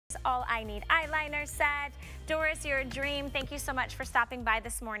All I Need eyeliner set. Doris, you're a dream. Thank you so much for stopping by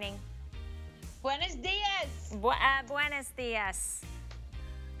this morning. Buenos dias. Buenos dias.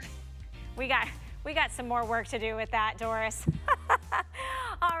 We got some more work to do with that, Doris.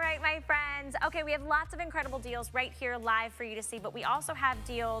 All right, my friends. Okay, we have lots of incredible deals right here live for you to see, but we also have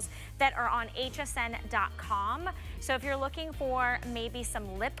deals that are on hsn.com. So if you're looking for maybe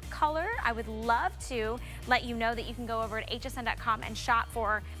some lip color, I would love to let you know that you can go over to hsn.com and shop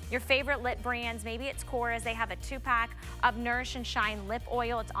for your favorite lip brands. Maybe it's Cora's. They have a 2-pack of Nourish and Shine lip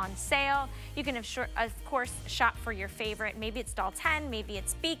oil. It's on sale. You can, of course, shop for your favorite. Maybe it's Doll 10, maybe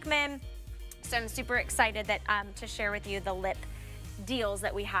it's Beekman. So I'm super excited that to share with you the lip deals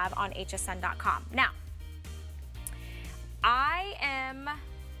that we have on hsn.com. Now, I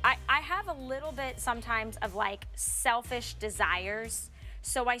have a little bit sometimes of like selfish desires.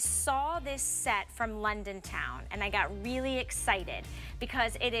 So I saw this set from London Town and I got really excited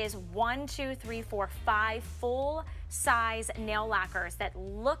because it is 5 full-size nail lacquers that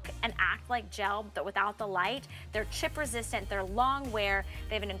look and act like gel but without the light. They're chip resistant, they're long wear,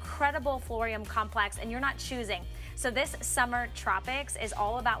 they have an incredible Florium complex, and you're not choosing. So this summer tropics is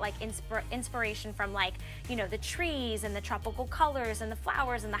all about like inspiration from like, you know, the trees and the tropical colors and the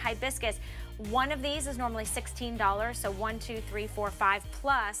flowers and the hibiscus. One of these is normally $16, so 1, 2, 3, 4, 5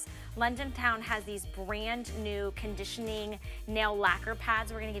 plus. London Town has these brand new conditioning nail lacquer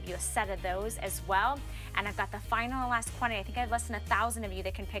pads. We're gonna give you a set of those as well. And I've got the final and last quantity. I think I have less than 1,000 of you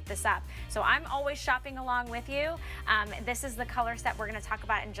that can pick this up. So I'm always shopping along with you. This is the color set we're gonna talk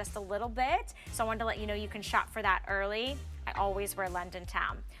about in just a little bit. So I wanted to let you know you can shop for that early. I always wear London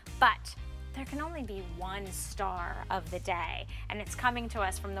Town. But there can only be one star of the day, and it's coming to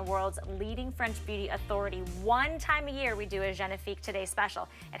us from the world's leading French beauty authority. One time a year we do a Genifique Today special.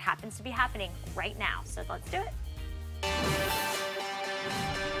 It happens to be happening right now, so let's do it.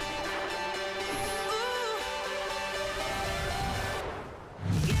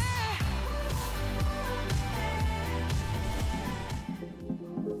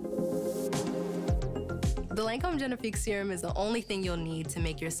 The Lancome Genifique Serum is the only thing you'll need to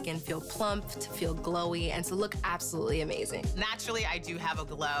make your skin feel plump, to feel glowy, and to look absolutely amazing. Naturally, I do have a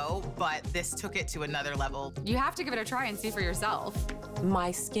glow, but this took it to another level. You have to give it a try and see for yourself.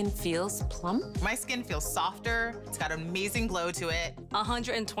 My skin feels plump. My skin feels softer. It's got an amazing glow to it.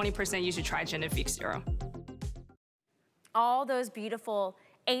 120% you should try Genifique Serum. All those beautiful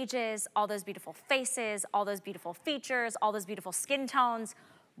ages, all those beautiful faces, all those beautiful features, all those beautiful skin tones,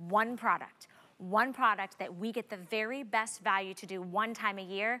 one product. One product that we get the very best value to do one time a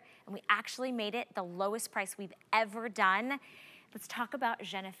year, and we actually made it the lowest price we've ever done. Let's talk about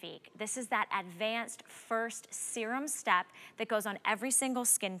Genifique. This is that advanced first serum step that goes on every single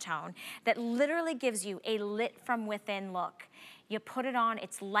skin tone that literally gives you a lit from within look. You put it on,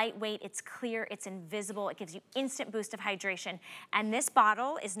 it's lightweight, it's clear, it's invisible, it gives you instant boost of hydration. And this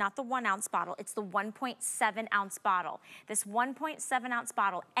bottle is not the 1 ounce bottle, it's the 1.7 ounce bottle. This 1.7 ounce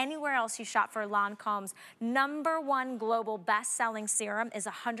bottle, anywhere else you shop for Lancome's #1 global best-selling serum is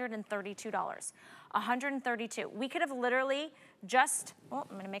 $132. $132. We could have literally just, oh,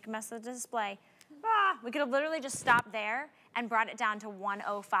 I'm gonna make a mess of the display. We could have literally just stopped there and brought it down to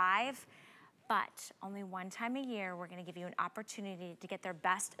 $105. But only one time a year, we're gonna give you an opportunity to get their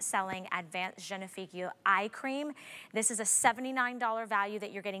best-selling Advanced Genifique Eye Cream. This is a $79 value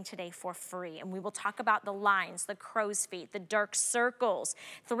that you're getting today for free. And we will talk about the lines, the crow's feet, the dark circles,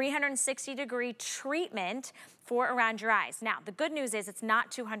 360-degree treatment for around your eyes. Now, the good news is it's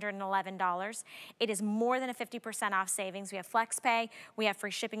not $211. It is more than a 50% off savings. We have FlexPay. We have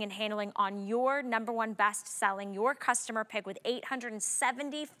free shipping and handling on your #1 best-selling, your customer pick with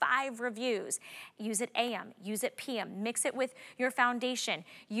 875 reviews. Use it AM, use it PM, mix it with your foundation,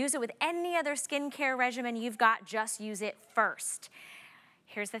 use it with any other skincare regimen you've got, just use it first.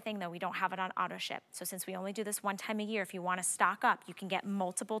 Here's the thing though, we don't have it on auto ship. So since we only do this one time a year, if you wanna stock up, you can get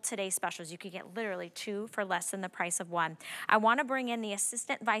multiple Today specials. You could get literally 2 for less than the price of 1. I wanna bring in the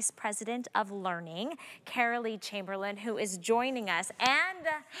Assistant Vice President of Learning, Carolee Chamberlain, who is joining us. And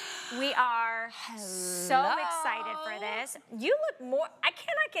we are so excited for this. You look more, I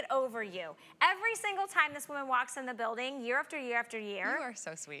cannot get over you. Every single time this woman walks in the building, year after year after year. You are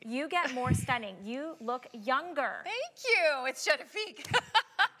so sweet. You get more stunning. You look younger. Thank you. It's Genifique.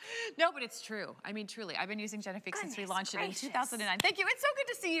 No, but it's true. I mean, truly, I've been using Genefix since we launched it in 2009. Thank you. It's so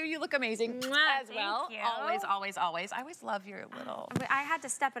good to see you. You look amazing as well. Thank you. Always, always, always. I always love your little. I had to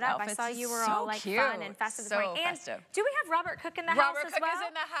step it up. I saw you were all like fun and festive this morning. And do we have Robert Cook in the house as well? Robert Cook is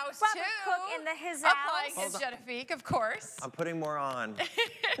in the house Robert too. Cook in the his Applying his Genefix, of course. I'm putting more on.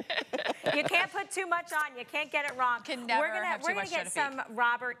 You can't put too much on. You can't get it wrong. Can never have too much We're gonna get some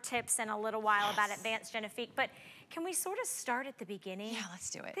Robert tips in a little while about advanced Genefix, but can we sort of start at the beginning? Yeah, let's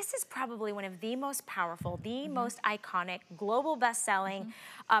do it. This is probably one of the most powerful, the most iconic, global best-selling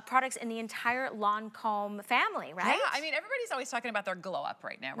products in the entire Lancome family, right? Yeah, I mean, everybody's always talking about their glow up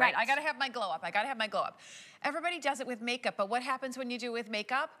right now, right? I gotta have my glow up. I gotta have my glow up. Everybody does it with makeup, but what happens when you do it with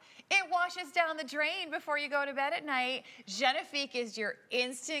makeup? It washes down the drain before you go to bed at night. Genefix is your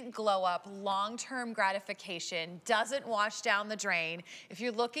instant glow up, long-term gratification, doesn't wash down the drain. If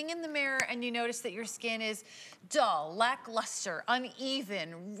you're looking in the mirror and you notice that your skin is dull, lackluster,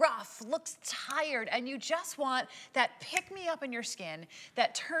 uneven, rough, looks tired, and you just want that pick-me-up in your skin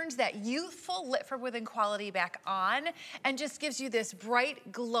that turns that youthful lit from within quality back on and just gives you this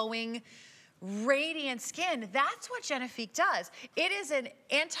bright, glowing, radiant skin. That's what Genefix does. It is an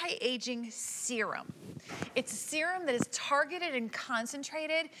anti-aging serum. It's a serum that is targeted and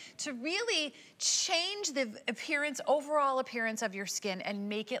concentrated to really change the appearance, overall appearance of your skin and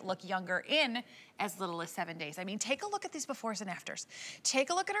make it look younger in as little as 7 days. I mean, take a look at these befores and afters. Take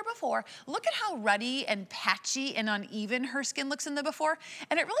a look at her before. Look at how ruddy and patchy and uneven her skin looks in the before.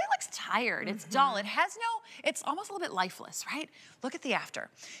 And it really looks tired. It's dull. It has no, it's almost a little bit lifeless, right? Look at the after.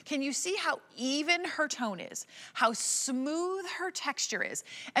 Can you see how even her tone is? How smooth her texture is?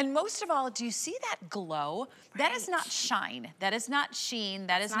 And most of all, do you see that glow? That is not shine. That is not sheen.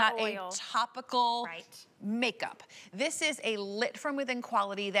 That is not a topical makeup. This is a lit from within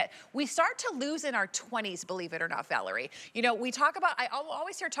quality that we start to lose in our 20s, believe it or not, Valerie. You know, we talk about, I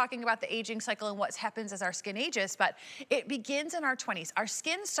always hear talking about the aging cycle and what happens as our skin ages, but it begins in our 20s. Our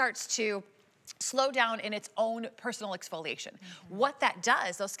skin starts to slow down in its own personal exfoliation. What that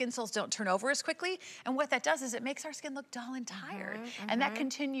does, those skin cells don't turn over as quickly, and what that does is it makes our skin look dull and tired. And that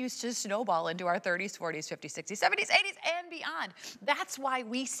continues to snowball into our 30s, 40s, 50s, 60s, 70s, 80s, and beyond. That's why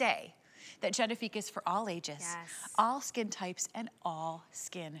we say that Genefix is for all ages, all skin types, and all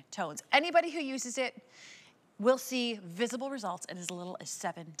skin tones. Anybody who uses it will see visible results in as little as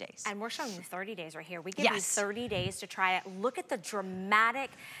 7 days. And we're showing you 30 days right here. We give you 30 days to try it. Look at the dramatic,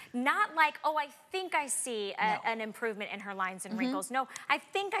 not like, oh, I think I see an improvement in her lines and wrinkles. No, I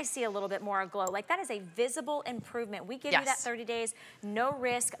think I see a little bit more glow. Like, that is a visible improvement. We give you that 30 days, no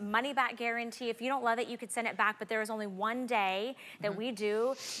risk, money back guarantee. If you don't love it, you could send it back, but there is only one day that we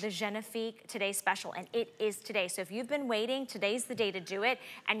do the Genefix Today Special, and it is today. So if you've been waiting, today's the day to do it,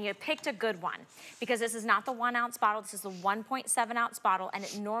 and you picked a good one, because this is not the 1 ounce bottle, this is the 1.7 ounce bottle, and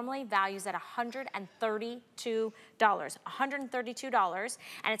it normally values at $132, $132,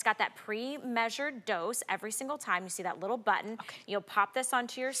 and it's got that pre-measured dose every single time. You see that little button. You'll pop this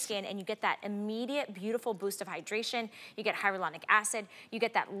onto your skin, and you get that immediate, beautiful boost of hydration. You get hyaluronic acid. You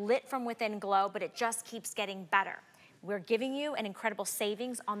get that lit from within glow, but it just keeps getting better. We're giving you an incredible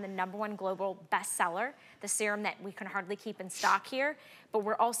savings on the #1 global bestseller, the serum that we can hardly keep in stock here, but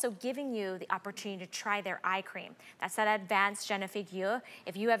we're also giving you the opportunity to try their eye cream. That's that advanced Genefix Yeux.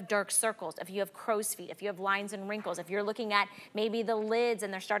 If you have dark circles, if you have crow's feet, if you have lines and wrinkles, if you're looking at maybe the lids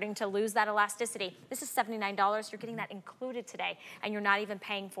and they're starting to lose that elasticity, this is $79. You're getting that included today, and you're not even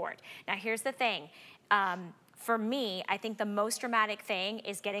paying for it. Now, here's the thing. For me, I think the most dramatic thing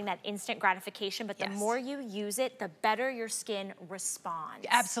is getting that instant gratification, but the more you use it, the better your skin responds.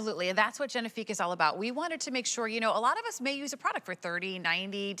 Absolutely, and that's what Genefix is all about. We wanted to make sure, you know, a lot of us may use a product for 30,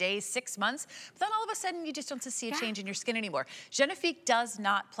 90 days, 6 months, but then all of a sudden you just don't see a change in your skin anymore. Genefix does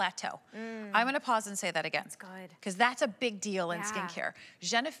not plateau. I'm gonna pause and say that again. That's good. Because that's a big deal in skincare.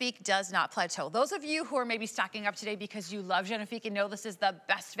 Genefix does not plateau. Those of you who are maybe stocking up today because you love Genefix and know this is the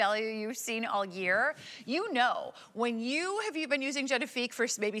best value you've seen all year, you know when you've been using Genefix for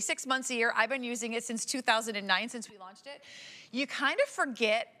maybe 6 months a year, I've been using it since 2009, since we launched it, you kind of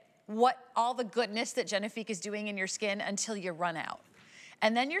forget what all the goodness that Genefix is doing in your skin until you run out.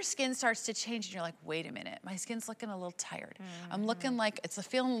 And then your skin starts to change and you're like, wait a minute, my skin's looking a little tired. I'm looking like it's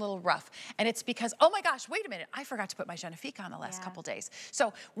feeling a little rough. And it's because, oh my gosh, wait a minute, I forgot to put my Genefix on the last couple days.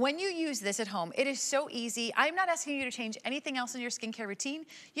 So when you use this at home, it is so easy. I'm not asking you to change anything else in your skincare routine.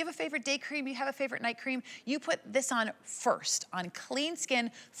 You have a favorite day cream, you have a favorite night cream, you put this on first on clean skin,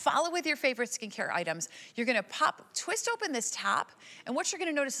 follow with your favorite skincare items. You're gonna twist open this top, and what you're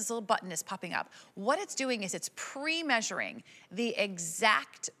gonna notice is this little button is popping up. What it's doing is it's pre-measuring the exact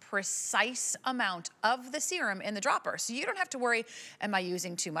exact, precise amount of the serum in the dropper. So you don't have to worry, am I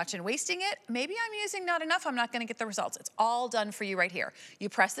using too much and wasting it? Maybe I'm using not enough, I'm not gonna get the results. It's all done for you right here. You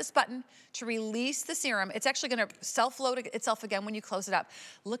press this button to release the serum. It's actually gonna self-load itself again when you close it up.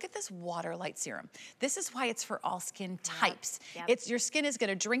 Look at this water light serum. This is why it's for all skin types. Your skin is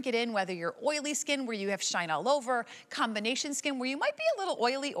gonna drink it in, whether you're oily skin where you have shine all over, combination skin where you might be a little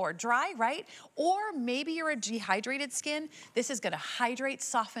oily or dry, right? Or maybe you're a dehydrated skin. This is gonna hydrate,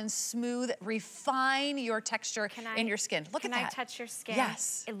 soften, smooth, refine your texture in your skin. Look at that. Can I touch your skin?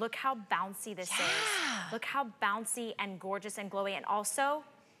 Yes. And look how bouncy this is. Look how bouncy and gorgeous and glowy. And also,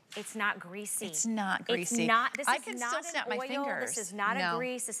 it's not greasy. It's not greasy. It's not, this I is can not still snap an my oil. fingers. This is not a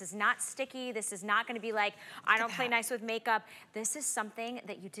grease. This is not sticky. This is not gonna be like, I don't play nice with makeup. This is something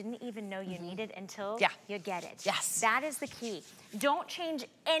that you didn't even know you needed until you get it. Yes. That is the key. Don't change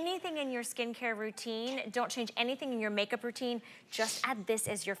anything in your skincare routine. Don't change anything in your makeup routine. Just add this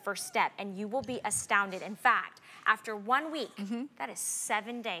as your first step and you will be astounded. In fact, after 1 week, that is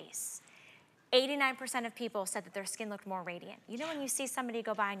 7 days, 89% of people said that their skin looked more radiant. You know when you see somebody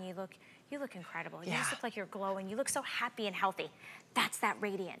go by and you look incredible. You just look like you're glowing. You look so happy and healthy. That's that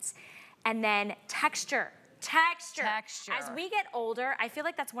radiance. And then texture. As we get older, I feel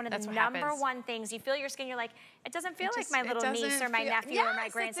like that's one of the number one things. You feel your skin, you're like, it doesn't feel like my little niece or my nephew or my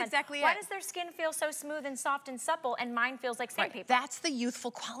grandson. Why does their skin feel so smooth and soft and supple and mine feels like sandpaper? That's the youthful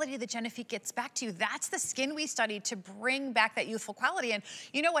quality that Genifique gets back to you. That's the skin we studied to bring back that youthful quality. And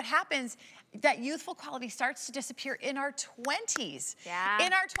you know what happens? That youthful quality starts to disappear in our 20s.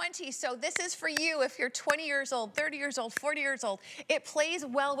 In our 20s. So this is for you if you're 20 years old, 30 years old, 40 years old. It plays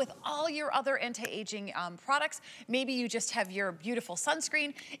well with all your other anti-aging products. Maybe you just have your beautiful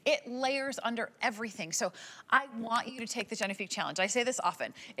sunscreen. It layers under everything. So I want you to take the Genifique challenge. I say this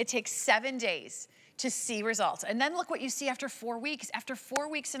often. It takes 7 days to see results. And then look what you see after 4 weeks. After 4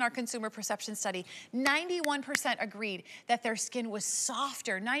 weeks in our consumer perception study, 91% agreed that their skin was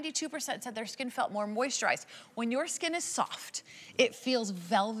softer. 92% said their skin felt more moisturized. When your skin is soft, it feels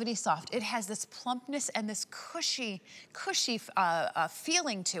velvety soft. It has this plumpness and this cushy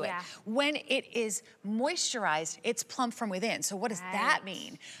feeling to it. When it is moisturized, it's plump from within. So what does that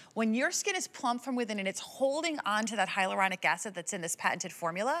mean? When your skin is plump from within and it's holding on to that hyaluronic acid that's in this patented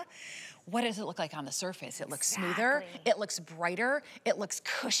formula, what does it look like on the surface? It looks smoother, it looks brighter, it looks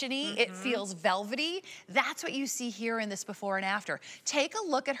cushiony, it feels velvety. That's what you see here in this before and after. Take a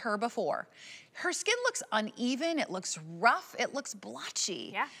look at her before. Her skin looks uneven, it looks rough, it looks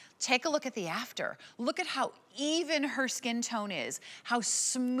blotchy. Take a look at the after. Look at how even her skin tone is, how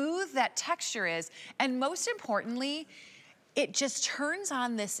smooth that texture is, and most importantly, it just turns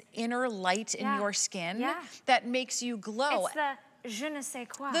on this inner light in your skin that makes you glow. It's the je ne sais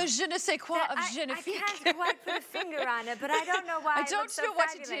quoi. The je ne sais quoi of Genifique. I can't quite put a finger on it, but I don't know why. I don't know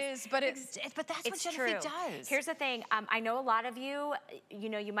what it is, but that's what Genifique does. Here's the thing. I know a lot of you,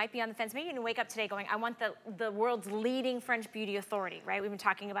 you might be on the fence. Maybe you wake up today going, I want the world's leading French beauty authority, right? We've been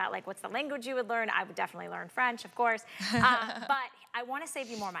talking about like what's the language you would learn. I would definitely learn French, of course. But I want to save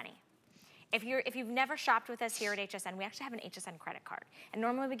you more money. If you've never shopped with us here at HSN, we actually have an HSN credit card. And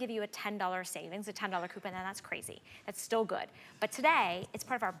normally we give you a $10 savings, a $10 coupon, and that's crazy. That's still good. But today, it's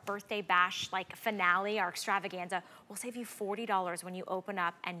part of our birthday bash like finale, our extravaganza. We'll save you $40 when you open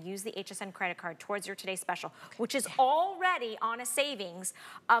up and use the HSN credit card towards your today's special, which is already on a savings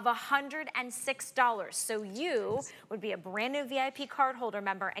of $106. So you would be a brand new VIP card holder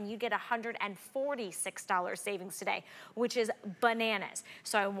member and you get $146 savings today, which is bananas.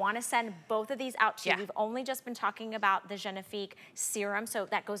 So I want to send both of these out to you. We've only just been talking about the Genifique serum, so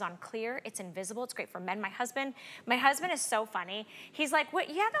that goes on clear. It's invisible. It's great for men. My husband is so funny. He's like, "What?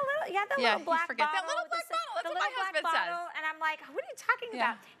 You have the little black bottle." That little black bottle. That's what my husband says. And I'm like, "What are you talking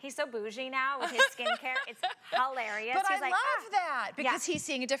about?" He's so bougie now with his skincare. It's hilarious. But he's I love that because he's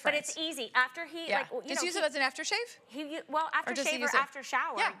seeing a difference. But it's easy after he just use it as an aftershave. Aftershave or after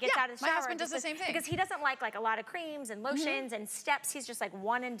shower. Gets out of the shower. My husband does the same thing because he doesn't like a lot of creams and lotions and steps. He's just like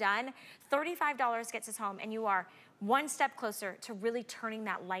one and done. $35 gets us home, and you are one step closer to really turning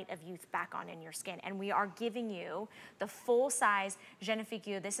that light of youth back on in your skin. And we are giving you the full-size Genifique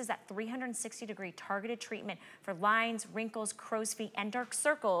You. This is that 360-degree targeted treatment for lines, wrinkles, crow's feet, and dark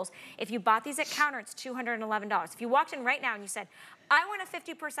circles. If you bought these at counter, it's $211. If you walked in right now and you said, I want a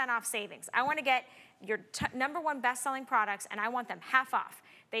 50% off savings, I want to get your #1 best-selling products, and I want them half off,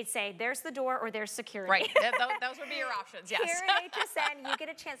 they'd say, there's the door or there's security. Right, those would be your options, yes. Here at HSN, you get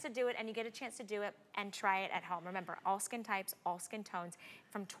a chance to do it, and you get a chance to do it and try it at home. Remember, all skin types, all skin tones,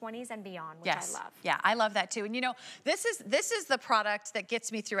 from 20s and beyond, which I love. Yeah, I love that too. And you know, this is the product that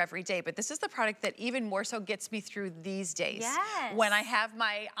gets me through every day, but this is the product that even more so gets me through these days. Yes. When I have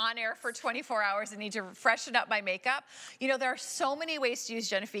my on air for 24 hours and need to freshen up my makeup. You know, there are so many ways to use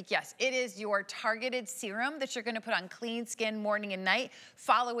Genifique. Yes, it is your targeted serum that you're gonna put on clean skin morning and night.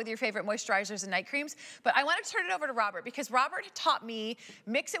 Follow with your favorite moisturizers and night creams. But I want to turn it over to Robert, because Robert taught me,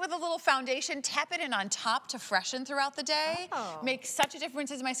 mix it with a little foundation, tap it in on top to freshen throughout the day. Makes such a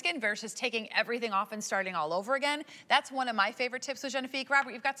difference in my skin versus taking everything off and starting all over again. That's one of my favorite tips with Genifique.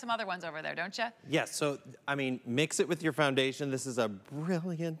 Robert, you've got some other ones over there, don't you? Yes, so, I mean, mix it with your foundation. This is a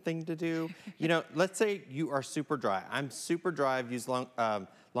brilliant thing to do. You know, let's say you are super dry. I'm super dry. I've used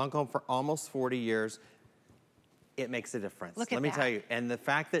Lancome for almost 40 years. It makes a difference. Let me tell you. And the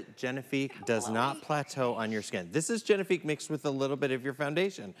fact that Genifique does not plateau on your skin. This is Genifique mixed with a little bit of your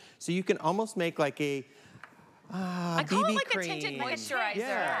foundation. So you can almost make like a I call BB it like cream. a tinted moisturizer.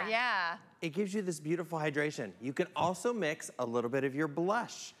 Yeah. It gives you this beautiful hydration. You can also mix a little bit of your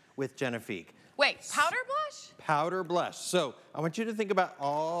blush with Genifique. Wait, powder blush? Powder blush. So I want you to think about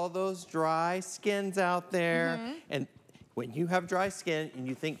all those dry skins out there. And when you have dry skin and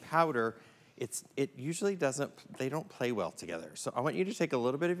you think powder, it usually they don't play well together. So I want you to take a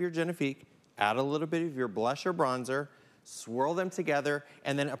little bit of your Genifique, add a little bit of your blush or bronzer, swirl them together,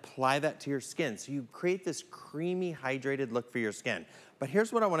 and then apply that to your skin. So you create this creamy, hydrated look for your skin. But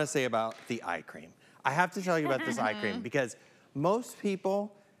here's what I want to say about the eye cream. I have to tell you about this eye cream, because most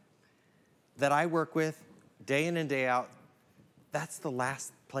people that I work with day in and day out, that's the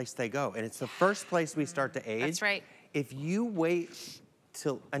last place they go. And it's the first place we start to age. That's right. If you wait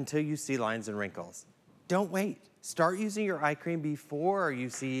until you see lines and wrinkles, don't wait. Start using your eye cream before you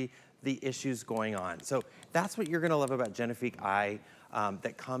see the issues going on. So that's what you're gonna love about Genifique Eye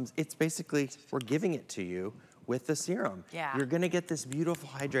that comes, it's basically, we're giving it to you with the serum. Yeah. You're gonna get this beautiful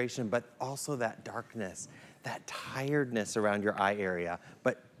hydration, but also that darkness, that tiredness around your eye area.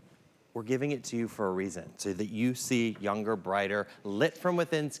 But we're giving it to you for a reason, so that you see younger, brighter, lit from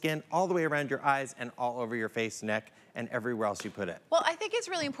within skin, all the way around your eyes and all over your face, neck, and everywhere else you put it. Well, I think it's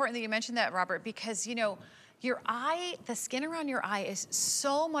really important that you mentioned that, Robert, because, you know, your eye, the skin around your eye is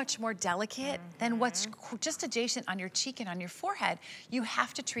so much more delicate than what's just adjacent on your cheek and on your forehead. You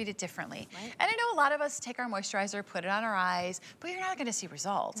have to treat it differently. And I know a lot of us take our moisturizer, put it on our eyes, but you're not gonna see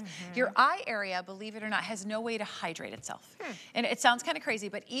results. Your eye area, believe it or not, has no way to hydrate itself. And it sounds kind of crazy,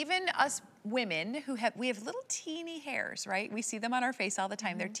 but even us women we have little teeny hairs, right? We see them on our face all the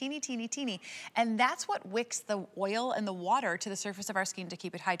time. They're teeny, teeny, teeny. And that's what wicks the oil and the water to the surface of our skin to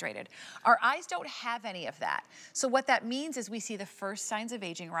keep it hydrated. Our eyes don't have any of that. So what that means is we see the first signs of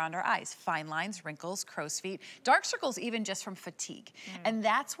aging around our eyes: fine lines, wrinkles, crow's feet, dark circles, even just from fatigue. And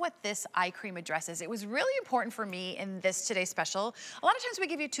that's what this eye cream addresses. It was really important for me in this today's special. A lot of times we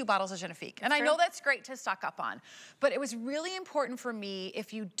give you 2 bottles of Genifique, and I know that's great to stock up on, but it was really important for me,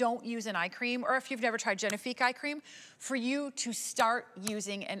 if you don't use an eye cream, or if you've never tried Genifique eye cream, for you to start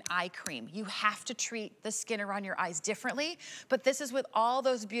using an eye cream. You have to treat the skin around your eyes differently, but this is with all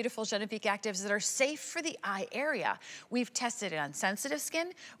those beautiful Genifique actives that are safe for the eye area. We've tested it on sensitive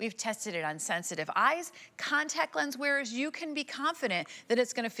skin, we've tested it on sensitive eyes. Contact lens wearers, you can be confident that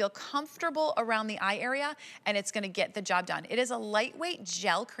it's gonna feel comfortable around the eye area and it's gonna get the job done. It is a lightweight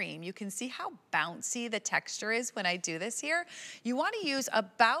gel cream. You can see how bouncy the texture is when I do this here. You wanna use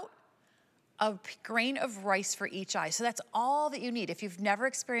about a grain of rice for each eye. So that's all that you need. If you've never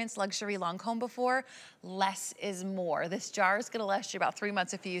experienced luxury Lancome before, less is more. This jar is gonna last you about 3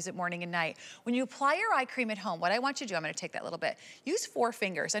 months if you use it morning and night. When you apply your eye cream at home, what I want you to do, I'm gonna take that little bit, use 4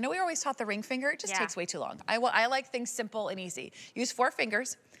 fingers. I know we always taught the ring finger, it just takes way too long. I like things simple and easy. Use 4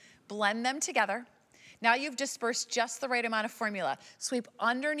 fingers, blend them together. Now you've dispersed just the right amount of formula. Sweep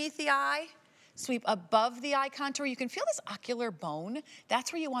underneath the eye, sweep above the eye contour. You can feel this ocular bone.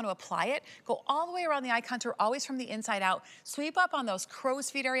 That's where you want to apply it. Go all the way around the eye contour, always from the inside out. Sweep up on those crow's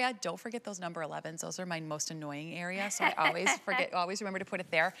feet area. Don't forget those number 11s. Those are my most annoying area, so I always remember to put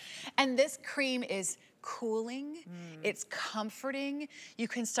it there. And this cream is cooling, it's comforting. You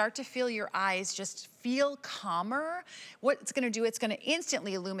can start to feel your eyes just feel calmer. What it's gonna do, it's gonna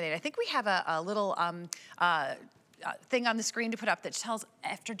instantly illuminate. I think we have a little thing on the screen to put up that tells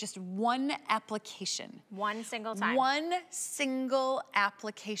after just 1 application. 1 single time. 1 single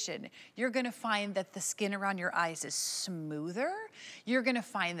application. You're gonna find that the skin around your eyes is smoother. You're gonna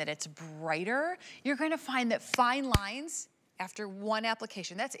find that it's brighter. You're gonna find that fine lines after one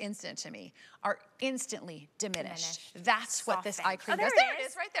application, that's instant to me, are instantly diminished. That's what this eye cream does. There it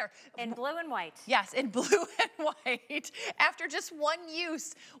is, right there. In blue and white. Yes, in blue and white. After just one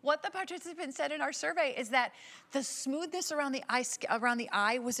use, what the participants said in our survey is that the smoothness around the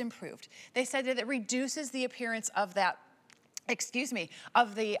eye was improved. They said that it reduces the appearance of that, excuse me,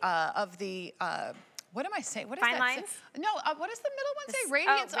 of the what am I saying? What is Fine that? lines? No, what does the middle one say?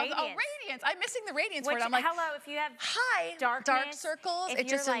 Radiance. Oh, radiance. I'm missing the radiance word. I'm like, hello, if you have dark circles, it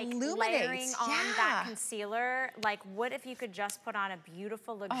just like illuminates. Layering on that concealer, like what if you could just put on a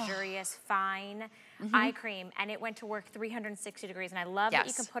beautiful, luxurious, fine eye cream, and it went to work 360 degrees. And I love that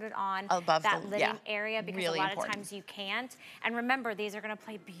you can put it on above that lidding area, because really a lot of times you can't. And remember, these are gonna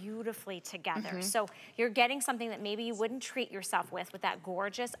play beautifully together. So you're getting something that maybe you wouldn't treat yourself with that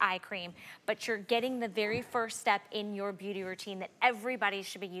gorgeous eye cream, but you're getting the very first step in your beauty routine that everybody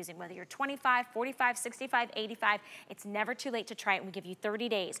should be using, whether you're 25, 45, 65, 85. It's never too late to try it, and we give you 30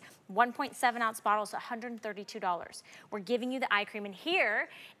 days. 1.7 ounce bottles, $132. We're giving you the eye cream, and here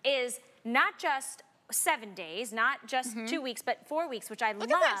is not just 7 days, not just 2 weeks, but 4 weeks, which I love,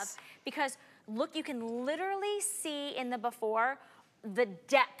 because look, you can literally see in the before the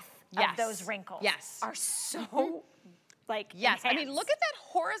depth of those wrinkles are so like enhanced. I mean, look at that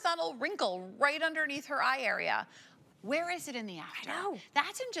horizontal wrinkle right underneath her eye area. Where is it in the after? I know.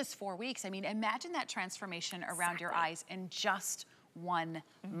 That's in just 4 weeks. I mean, imagine that transformation around your eyes in just 1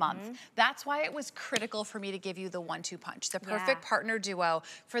 month. That's why it was critical for me to give you the 1-2 punch, the perfect partner duo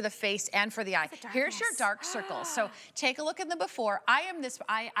for the face and for the eye. Here's your dark circles. So take a look at the before.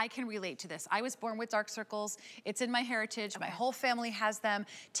 I can relate to this. I was born with dark circles. It's in my heritage. My whole family has them.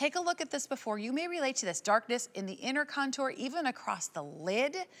 Take a look at this before. You may relate to this darkness in the inner contour, even across the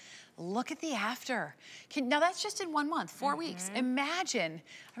lid. Look at the after. Now that's just in 1 month, 4 weeks. Imagine,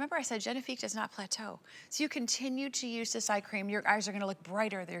 remember I said Genifique does not plateau. So you continue to use this eye cream, your eyes are gonna look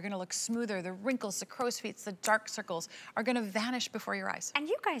brighter, they're gonna look smoother, the wrinkles, the crow's feet, the dark circles are gonna vanish before your eyes. And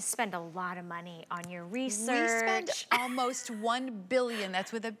you guys spend a lot of money on your research. We spend almost $1 billion,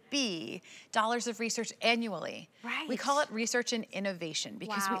 that's with a B, dollars of research annually. Right. We call it research and innovation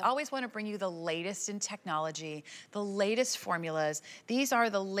because we always wanna bring you the latest in technology, the latest formulas. These are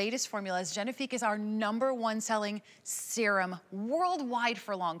the latest formulas. Genifique is our #1 selling serum worldwide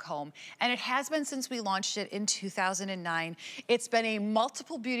for Lancome, and it has been since we launched it in 2009. It's been a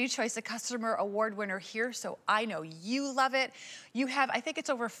multiple Beauty Choice, a customer award winner here, so I know you love it. You have, I think it's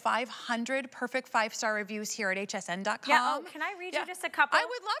over 500 perfect 5-star reviews here at hsn.com. Yeah, can I read you just a couple? I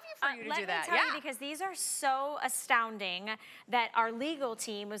would love for you to do that. Let me tell you, because these are so astounding that our legal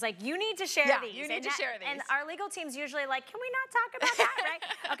team was like, you need to share these. You need to share these. And our legal team's usually like, can we not talk about that,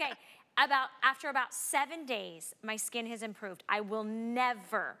 right? Okay. After about 7 days, my skin has improved. I will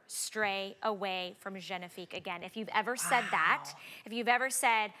never stray away from Genifique again. If you've ever said that, if you've ever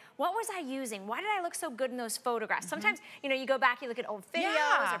said, what was I using? Why did I look so good in those photographs? Sometimes, you know, you go back, you look at old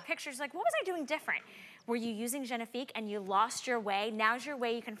videos or pictures, like, what was I doing different? Were you using Genifique and you lost your way? Now's your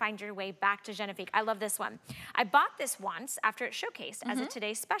way. You can find your way back to Genifique. I love this one. I bought this once after it showcased as a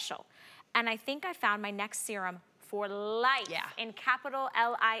Today's Special, and I think I found my next serum for life, in capital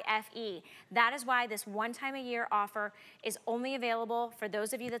L-I-F-E. That is why this one-time-a-year offer is only available for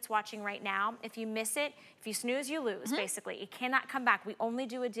those of you that's watching right now. If you miss it, if you snooze, you lose, basically. It cannot come back. We only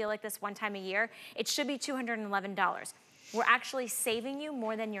do a deal like this one time a year. It should be $211. We're actually saving you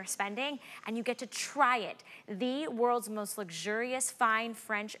more than you're spending, and you get to try it. The world's most luxurious fine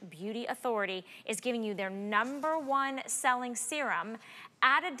French beauty authority is giving you their #1 selling serum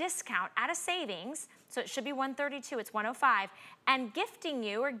at a discount, at a savings. So it should be $132, it's $105, and gifting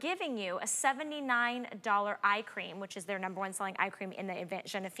you or giving you a $79 eye cream, which is their #1 selling eye cream in the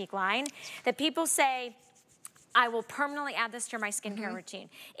Genifique line, that people say, I will permanently add this to my skincare routine.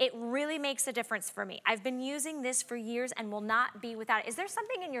 It really makes a difference for me. I've been using this for years and will not be without it. Is there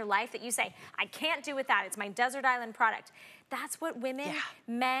something in your life that you say, I can't do without it? It's my desert island product. That's what women,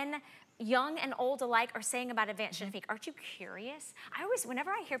 men, young and old alike are saying about Advanced Genifique. Aren't you curious? I always,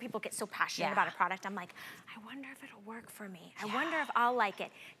 whenever I hear people get so passionate about a product, I'm like, I wonder if it'll work for me. I wonder if I'll like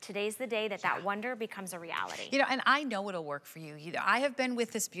it. Today's the day that that wonder becomes a reality. You know, and I know it'll work for you. You know, I have been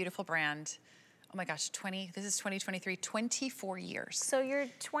with this beautiful brand, oh my gosh, this is 2023, 24 years. So you're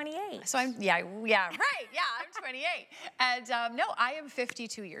 28. So I'm, right, I'm 28. And no, I am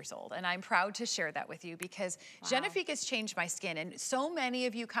 52 years old, and I'm proud to share that with you because Genifique has changed my skin. And so many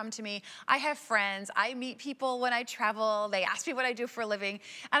of you come to me, I have friends, I meet people when I travel, they ask me what I do for a living,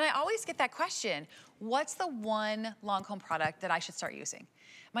 and I always get that question, what's the one Lancome product that I should start using?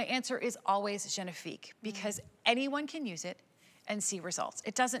 My answer is always Genifique because anyone can use it. and see results.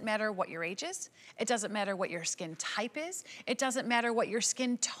 It doesn't matter what your age is. It doesn't matter what your skin type is. It doesn't matter what your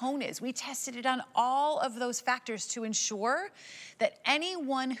skin tone is. We tested it on all of those factors to ensure that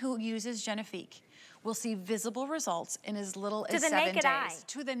anyone who uses Genifique will see visible results in as little as 7 days.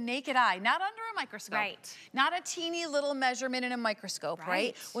 To the naked eye, not under a microscope. Right. Not a teeny little measurement in a microscope,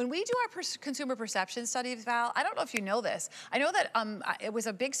 right? When we do our consumer perception studies, Val, I don't know if you know this. I know that it was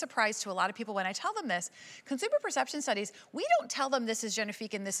a big surprise to a lot of people when I tell them this. Consumer perception studies, we don't tell them this is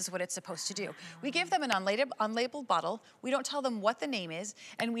Genifique and this is what it's supposed to do. We give them an unlabeled bottle. We don't tell them what the name is,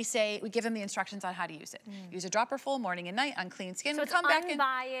 and we give them the instructions on how to use it. Use a dropper full morning and night on clean skin. So it's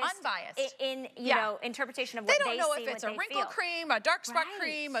unbiased in you know, interpretation of what they see, they don't know if it's a wrinkle cream, a dark spot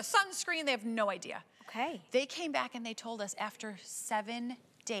cream, a sunscreen. They have no idea. Okay. They came back and they told us after 7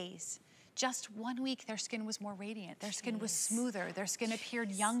 days, just 1 week, their skin was more radiant. Their skin was smoother. Their skin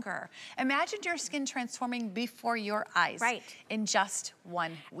appeared younger. Imagine your skin transforming before your eyes in just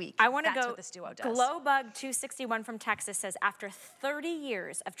 1 week. I want to That's go, what this duo does. Glowbug261 from Texas says, after 30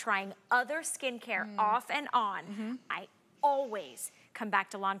 years of trying other skincare off and on, I always come back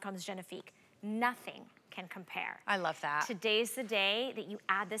to Lancome's Genifique. Nothing can compare. I love that. Today's the day that you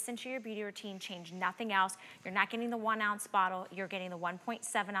add this into your beauty routine, change nothing else. You're not getting the 1 ounce bottle, you're getting the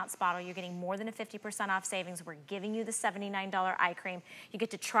 1.7 ounce bottle, you're getting more than a 50% off savings. We're giving you the $79 eye cream. You get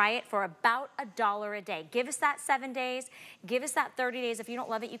to try it for about $1 a day. Give us that 7 days, give us that 30 days. If you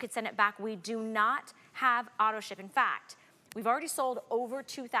don't love it, you could send it back. We do not have auto ship. In fact, we've already sold over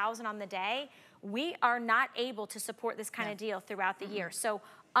 2,000 on the day. We are not able to support this kind of deal throughout the year. So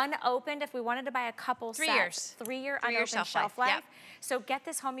unopened, if we wanted to buy a couple 3 sets, years. 3-year unopened shelf life. Yep. So get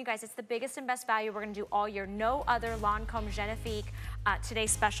this home, you guys. It's the biggest and best value we're gonna do all year. No other Lancome Genifique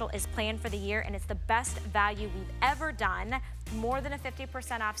today's special is planned for the year, and it's the best value we've ever done. More than a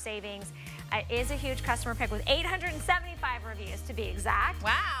 50% off savings. It is a huge customer pick with 875 reviews to be exact.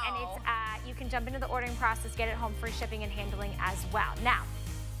 Wow. And it's you can jump into the ordering process, get it home, free shipping and handling as well. Now,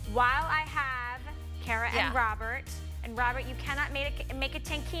 while I have Kara and Robert, and Robert, you cannot make a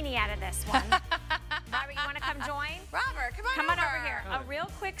tankini out of this one. Robert, you want to come join? Robert, come on over here. A real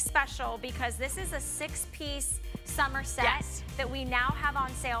quick special, because this is a 6-piece summer set that we now have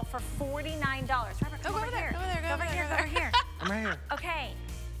on sale for $49. Robert, come over here. Go over here. I'm right here. Okay,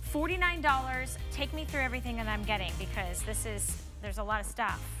 $49. Take me through everything that I'm getting, because there's a lot of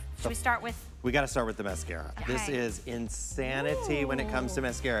stuff. Should we start with? We got to start with the mascara. Okay. This is insanity when it comes to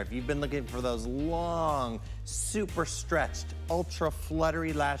mascara. If you've been looking for those long, super stretched, ultra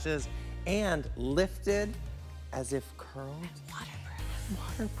fluttery lashes and lifted as if curled.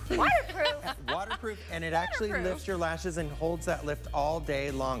 Waterproof, and it actually lifts your lashes and holds that lift all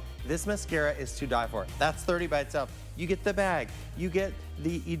day long. This mascara is to die for. That's $30 by itself. You get the bag. You get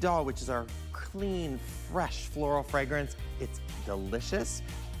the Idol, which is our clean, fresh floral fragrance. It's delicious.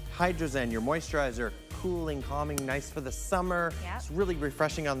 Hydrozen, your moisturizer, cooling, calming, nice for the summer. It's really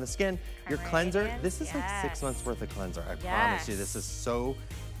refreshing on the skin. Your cleanser, this is like 6 months worth of cleanser. I promise you, this is so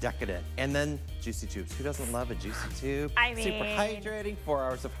decadent. And then Juicy Tubes. Who doesn't love a Juicy Tube? I mean, super hydrating, 4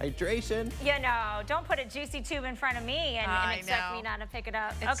 hours of hydration. You know, don't put a Juicy Tube in front of me and expect me not to pick it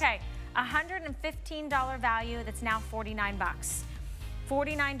up. Okay, $115 value, that's now $49.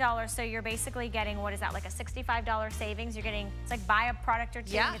 $49, so you're basically getting, what is that, like a $65 savings? You're getting, it's like buy a product or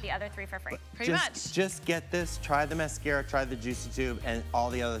two and get the other 3 for free. Pretty much. Just get this, try the mascara, try the Juicy Tube, and all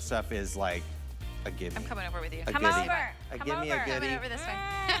the other stuff is like a gimme. I'm coming over with you. Come over. A gimme, a goodie. Coming over this way.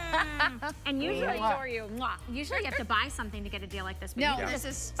 And usually, usually you have to buy something to get a deal like this. But no, you can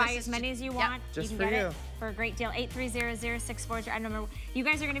just buy as many as you want. Just you for can get you. it for a great deal. 830-064 is your number. You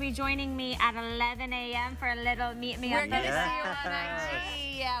guys are going to be joining me at 11 a.m. for a little meet me up. We're going to see you on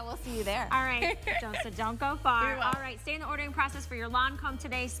IG. Yeah, we'll see you there. All right, so don't go far. All right, stay in the ordering process for your Lancome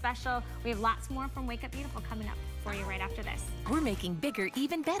Today special. We have lots more from Wake Up Beautiful coming up for you right after this. We're making bigger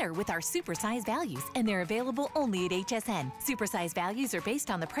even better with our supersize values, and they're available only at HSN. Supersize values are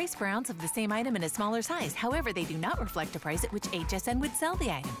based on the price per ounce of the same item in a smaller size. However, they do not reflect a price at which HSN would sell the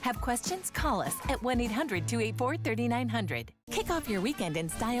item. Have questions? Call us at 1-800-284-3900. Kick off your weekend in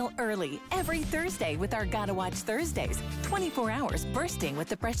style early every Thursday with our Gotta Watch Thursdays. 24 hours bursting with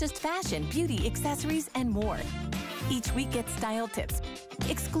the freshest fashion, beauty, accessories, and more. Each week get style tips,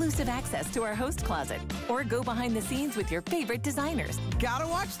 exclusive access to our host closet, or go behind the scenes with your favorite designers. Gotta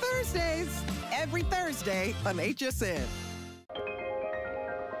Watch Thursdays, every Thursday on HSN.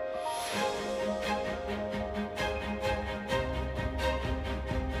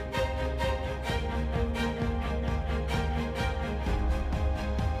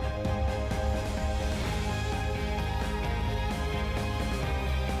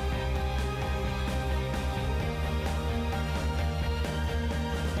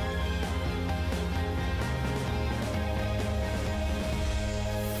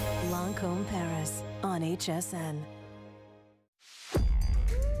 Comb Paris on HSN.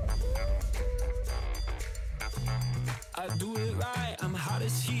 I do it right, I'm hot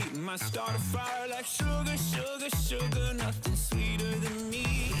as heat. My starter fire like sugar, sugar, sugar. Nothing sweeter than me.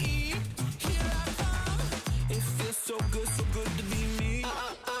 Here I come. It feels so good to be me.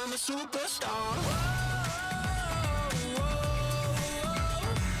 I'm a superstar. Whoa, whoa,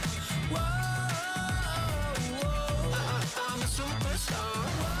 whoa, whoa. I'm a superstar.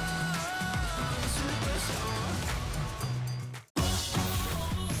 I'm a superstar.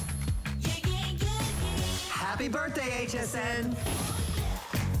 Happy birthday, HSN.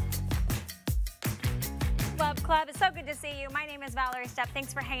 Love Club, it's so good to see you. My name is Valerie Stepp.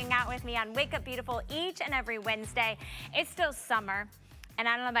 Thanks for hanging out with me on Wake Up Beautiful each and every Wednesday. It's still summer, and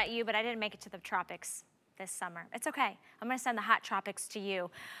I don't know about you, but I didn't make it to the tropics this summer. It's okay. I'm gonna send the hot tropics to you.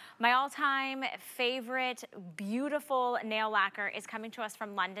 My all-time favorite beautiful nail lacquer is coming to us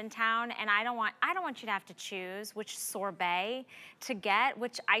from London Town, and I don't want you to have to choose which sorbet to get,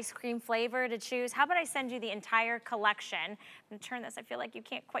 which ice cream flavor to choose. How about I send you the entire collection? I'm gonna turn this, I feel like you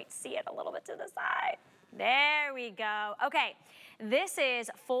can't quite see it, a little bit to the side. There we go. Okay, this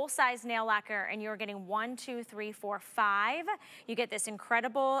is full-size nail lacquer, and you're getting 1, 2, 3, 4, 5. You get this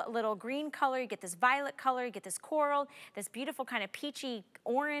incredible little green color, you get this violet color, you get this coral, this beautiful kind of peachy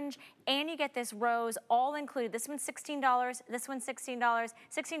orange, and you get this rose all included. This one's $16, this one's $16, $16,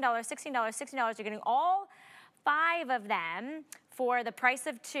 $16, $16. You're getting all 5 of them for the price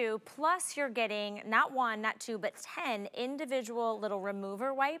of 2, plus you're getting not 1, not 2, but 10 individual little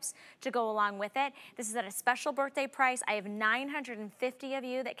remover wipes to go along with it. This is at a special birthday price. I have 950 of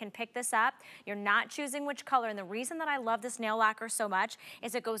you that can pick this up. You're not choosing which color, and the reason that I love this nail lacquer so much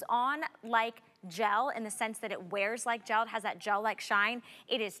is it goes on like gel in the sense that it wears like gel. It has that gel-like shine.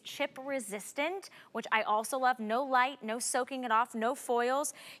 It is chip resistant, which I also love. No light, no soaking it off, no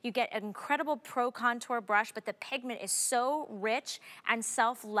foils. You get an incredible pro contour brush, but the pigment is so rich and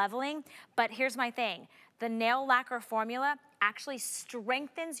self-leveling. But here's my thing. The nail lacquer formula actually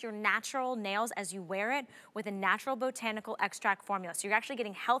strengthens your natural nails as you wear it with a natural botanical extract formula. So you're actually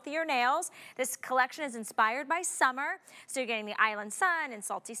getting healthier nails. This collection is inspired by summer. So you're getting the island sun and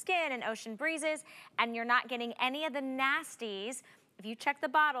salty skin and ocean breezes, and you're not getting any of the nasties. If you check the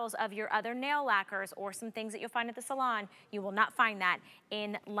bottles of your other nail lacquers or some things that you'll find at the salon, you will not find that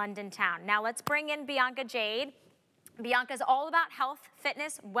in London Town. Now let's bring in Bianca Jade. Bianca's all about health,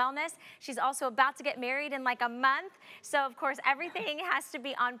 fitness, wellness. She's also about to get married in like a month. So of course, everything has to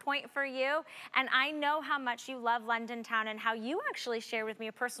be on point for you. And I know how much you love London Town and how you actually shared with me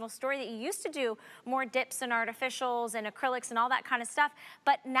a personal story that you used to do more dips and artificials and acrylics and all that kind of stuff.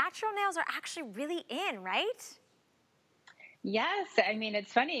 But natural nails are actually really in, right? Yes. I mean,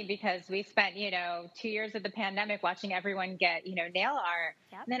 it's funny because we spent, 2 years of the pandemic watching everyone get, nail art.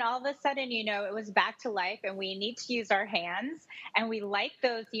 Yep. And then all of a sudden, it was back to life and we need to use our hands and we like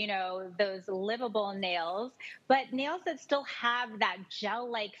those, those livable nails, but nails that still have that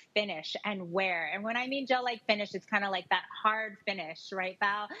gel-like finish and wear. And when I mean gel-like finish, it's kind of like that hard finish, right,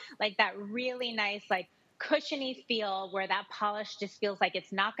 Val? Like that really nice, like, cushiony feel where that polish just feels like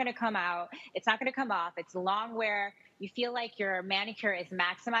it's not going to come out. It's not going to come off. It's long wear. You feel like your manicure is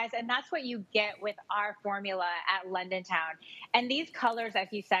maximized. And that's what you get with our formula at London Town. And these colors, as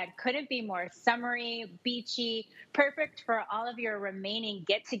you said, couldn't be more summery, beachy, perfect for all of your remaining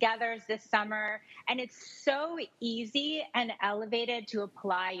get-togethers this summer. And it's so easy and elevated to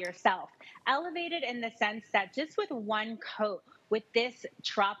apply yourself. Elevated in the sense that just with one coat, with this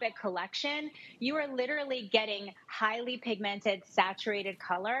Tropic collection, you are literally getting highly pigmented, saturated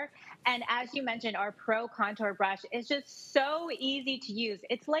color. And as you mentioned, our Pro Contour Brush is just so easy to use.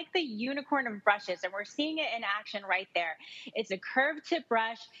 It's like the unicorn of brushes, and we're seeing it in action right there. It's a curved tip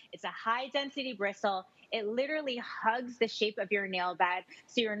brush. It's a high density bristle. It literally hugs the shape of your nail bed,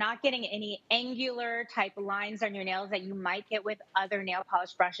 so you're not getting any angular type lines on your nails that you might get with other nail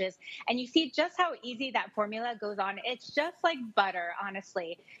polish brushes. And you see just how easy that formula goes on. It's just like butter,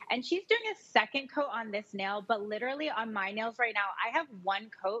 honestly. And she's doing a second coat on this nail, but literally on my nails right now, I have one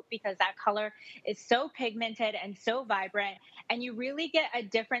coat because that color is so pigmented and so vibrant. And you really get a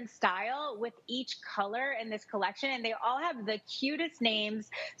different style with each color in this collection. And they all have the cutest names.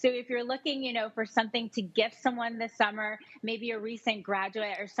 So if you're looking, for something to gift someone this summer, maybe a recent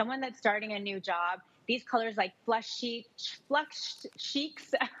graduate or someone that's starting a new job, these colors like Flush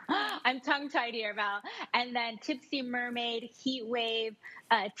Cheeks, I'm tongue-tied here, Val, and then Tipsy Mermaid, Heat Wave,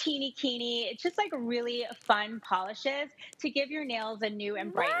 Teeny Keeny. It's just like really fun polishes to give your nails a new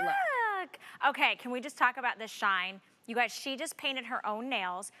and bright look. Okay, can we just talk about this shine? You guys, she just painted her own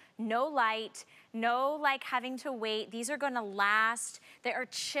nails. No light, no like having to wait. These are gonna last. They are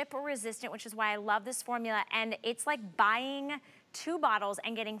chip resistant, which is why I love this formula. And it's like buying 2 bottles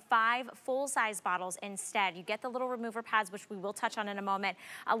and getting 5 full-size bottles instead. You get the little remover pads, which we will touch on in a moment.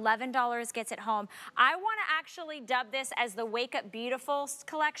 $11 gets it home. I wanna actually dub this as the Wake Up Beautiful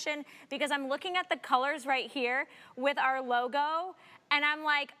collection because I'm looking at the colors right here with our logo. And I'm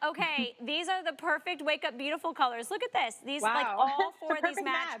like, okay, these are the perfect Wake Up Beautiful colors. Look at this. These, like all 4 of these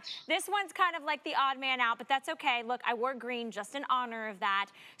match. This one's kind of like the odd man out, but that's okay. Look, I wore green just in honor of that.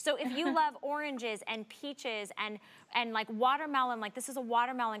 So if you love oranges and peaches and like watermelon, like this is a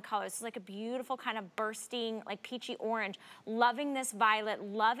watermelon color. This is like a beautiful kind of bursting, like peachy orange. Loving this violet,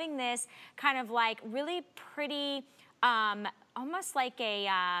 loving this kind of like really pretty, almost like a,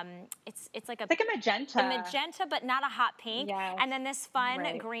 it's like a magenta. A magenta, but not a hot pink. Yes. And then this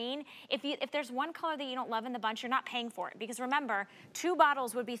fun green. If there's one color that you don't love in the bunch, you're not paying for it. Because remember, 2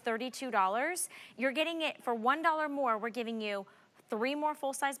 bottles would be $32. You're getting it for $1 more. We're giving you 3 more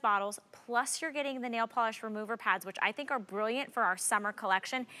full-size bottles, plus you're getting the nail polish remover pads, which I think are brilliant for our summer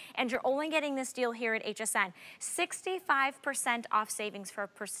collection, and you're only getting this deal here at HSN. 65% off savings for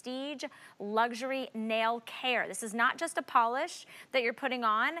prestige luxury nail care. This is not just a polish that you're putting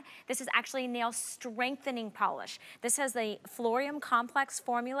on. This is actually nail strengthening polish. This has the Florium Complex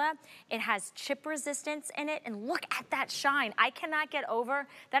formula. It has chip resistance in it, and look at that shine. I cannot get over,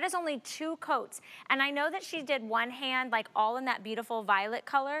 that is only 2 coats. And I know that she did one hand, like all in that beautiful violet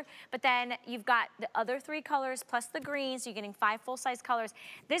color, but then you've got the other 3 colors plus the green, so you're getting 5 full-size colors.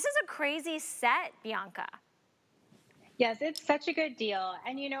 This is a crazy set, Bianca. Yes, it's such a good deal.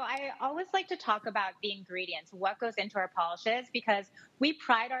 And you know, I always like to talk about the ingredients, what goes into our polishes, because we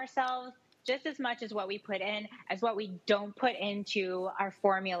pride ourselves just as much as what we put in as what we don't put into our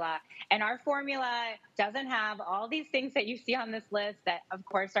formula. And our formula doesn't have all these things that you see on this list that of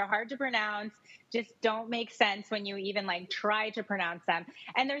course are hard to pronounce, just don't make sense when you even like try to pronounce them.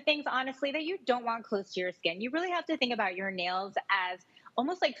 And they're things honestly that you don't want close to your skin. You really have to think about your nails as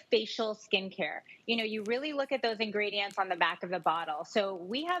almost like facial skincare. You know, you really look at those ingredients on the back of the bottle. So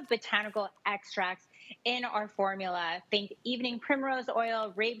we have botanical extracts in our formula. Think evening primrose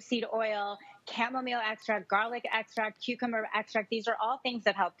oil, rapeseed oil, chamomile extract, garlic extract, cucumber extract. These are all things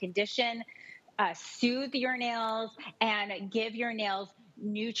that help condition, soothe your nails, and give your nails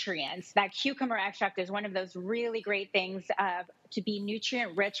nutrients. That cucumber extract is one of those really great things to be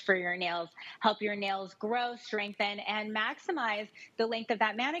nutrient rich for your nails, help your nails grow, strengthen, and maximize the length of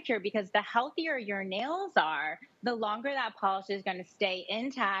that manicure, because the healthier your nails are, the longer that polish is going to stay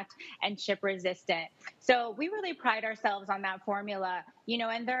intact and chip resistant. So we really pride ourselves on that formula, you know,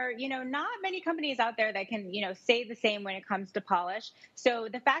 and there are, you know, not many companies out there that can, you know, say the same when it comes to polish. So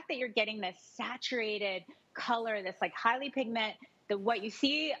the fact that you're getting this saturated color, this like highly pigment, what you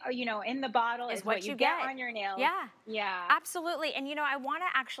see, you know, in the bottle is what you get on your nails. Yeah. Yeah. Absolutely. And, you know, I want to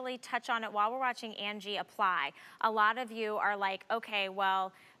actually touch on it while we're watching Angie apply. A lot of you are like, okay,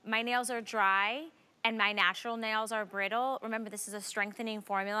 well, my nails are dry and my natural nails are brittle. Remember, this is a strengthening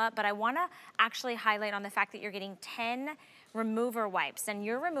formula, but I want to actually highlight on the fact that you're getting 10 remover wipes. And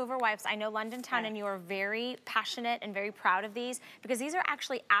your remover wipes, I know London Town and you are very passionate and very proud of these because these are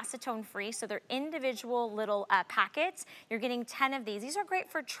actually acetone free, so they're individual little packets. You're getting 10 of these. These are great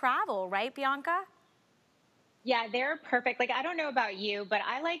for travel, right, Bianca? Yeah, they're perfect. Like, I don't know about you, but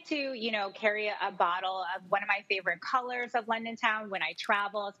I like to, you know, carry a bottle of one of my favorite colors of London Town when I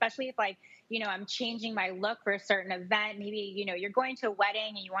travel, especially if like, you know, I'm changing my look for a certain event. Maybe, you know, you're going to a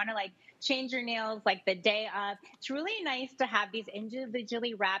wedding and you want to like change your nails like the day of. It's really nice to have these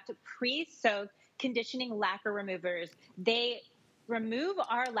individually wrapped pre-soaked conditioning lacquer removers. They remove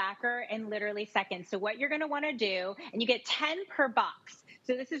our lacquer in literally seconds. So what you're going to want to do, and you get 10 per box.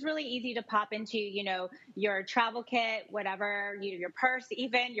 So this is really easy to pop into, you know, your travel kit, whatever, your purse,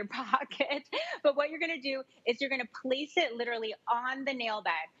 even your pocket. But what you're going to do is you're going to place it literally on the nail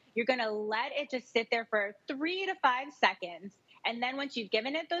bed. You're going to let it just sit there for 3 to 5 seconds. And then once you've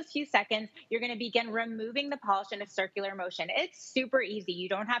given it those few seconds, you're going to begin removing the polish in a circular motion. It's super easy. You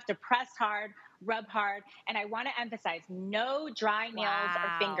don't have to press hard, rub hard. And I want to emphasize, no dry nails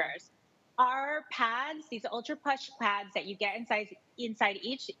or fingers. Our pads, these ultra plush pads that you get inside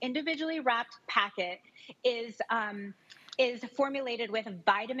each individually wrapped packet is formulated with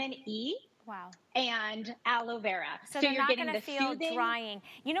vitamin E. Wow. And aloe vera. So they're not going to feel drying.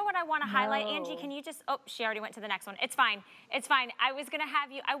 You know what I want to highlight, Angie? Can you just, oh, she already went to the next one. It's fine. It's fine. I was going to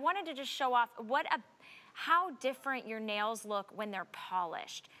have you, I wanted to just show off what how different your nails look when they're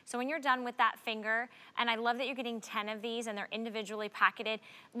polished. So when you're done with that finger, and I love that you're getting 10 of these and they're individually packaged,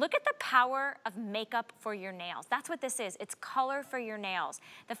 look at the power of makeup for your nails. That's what this is. It's color for your nails.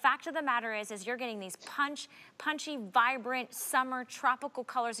 The fact of the matter is you're getting these punchy, vibrant, summer, tropical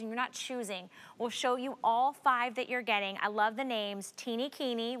colors, and you're not choosing. We'll show you all 5 that you're getting. I love the names. Teeny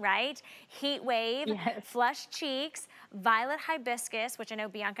Keeny, right? Heat Wave, yes. Flush Cheeks, Violet Hibiscus, which I know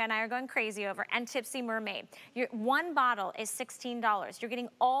Bianca and I are going crazy over, and Tipsy Mermaid. One bottle is $16. You're getting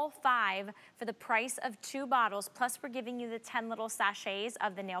all 5 for the price of 2 bottles, plus we're giving you the 10 little sachets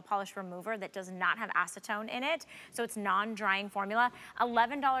of the nail polish remover that does not have acetone in it, so it's non-drying formula.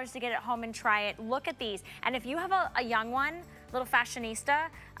 $11 to get it home and try it. Look at these. And if you have a young one, little fashionista,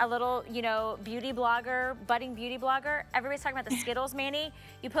 a little, you know, beauty blogger, budding beauty blogger, everybody's talking about the Skittles, Manny.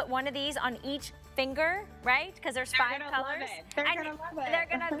 You put one of these on each finger, right? Because there's 5 colors. They're gonna love it. They're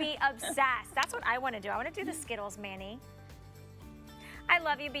gonna be obsessed. That's what I want to do. I want to do the Skittles, Manny. I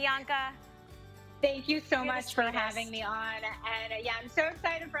love you, Bianca. Thank you so much for having me on. And yeah, I'm so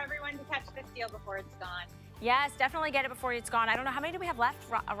excited for everyone to catch this deal before it's gone. Yes, definitely get it before it's gone. I don't know, how many do we have left,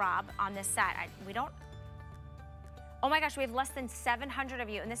 Rob, on this set? We don't. Oh my gosh, we have less than 700 of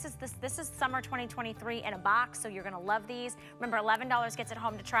you, and this is summer 2023 in a box, so you're gonna love these. Remember, $11 gets it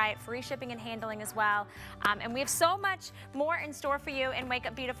home to try it, free shipping and handling as well. And we have so much more in store for you in Wake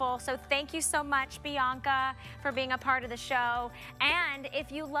Up Beautiful, so thank you so much, Bianca, for being a part of the show. And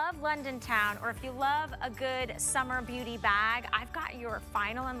if you love London Town, or if you love a good summer beauty bag, I've got your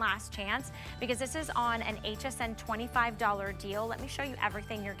final and last chance, because this is on an HSN $25 deal. Let me show you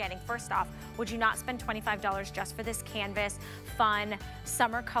everything you're getting. First off, would you not spend $25 just for this canvas, fun,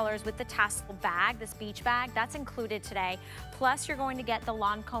 summer colors with the tassel bag, this beach bag? That's included today. Plus, you're going to get the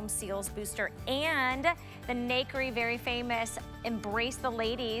Lancome Seals Booster and the Nakery very famous Embrace the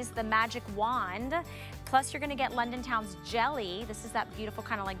Ladies, the Magic Wand. Plus, you're gonna get London Town's Jelly. This is that beautiful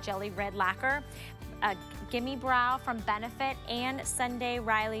kind of like jelly red lacquer. Gimme Brow from Benefit and Sunday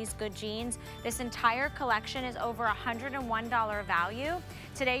Riley's Good Jeans. This entire collection is over $101 value.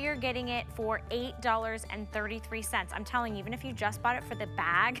 Today you're getting it for $8.33. I'm telling you, even if you just bought it for the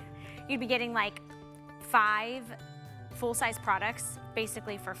bag, you'd be getting like 5 full-size products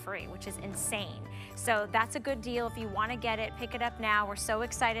basically for free, which is insane. So that's a good deal. If you want to get it, pick it up now. We're so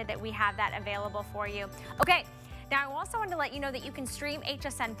excited that we have that available for you. Okay. Now, I also wanted to let you know that you can stream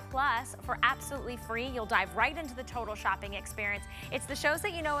HSN Plus for absolutely free. You'll dive right into the total shopping experience. It's the shows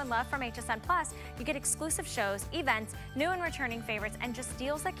that you know and love from HSN Plus. You get exclusive shows, events, new and returning favorites, and just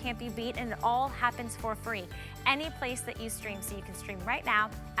deals that can't be beat, and it all happens for free. Any place that you stream. So you can stream right now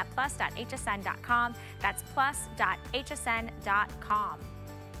at plus.hsn.com. That's plus.hsn.com.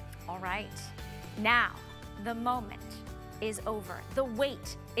 All right. Now, the moment is over. The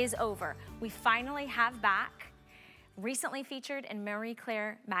wait is over. We finally have back, recently featured in Marie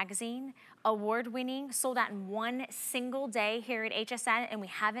Claire magazine, award-winning, sold out in one single day here at HSN, and we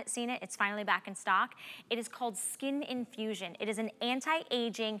haven't seen it. It's finally back in stock. It is called Skin Infusion. It is an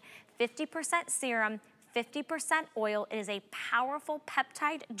anti-aging 50% serum, 50% oil. It is a powerful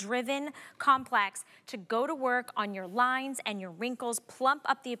peptide-driven complex to go to work on your lines and your wrinkles, plump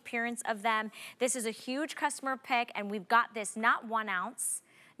up the appearance of them. This is a huge customer pick, and we've got this not 1 ounce,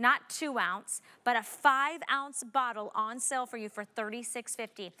 not 2 ounce, but a 5 ounce bottle on sale for you for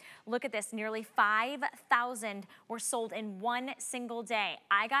 $36.50. Look at this, nearly 5,000 were sold in one single day.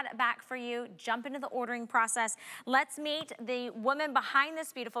 I got it back for you. Jump into the ordering process. Let's meet the woman behind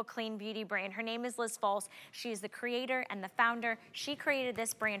this beautiful clean beauty brand. Her name is Liz Foles. She is the creator and the founder. She created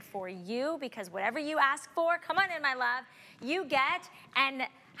this brand for you, because whatever you ask for, come on in, my love, you get. And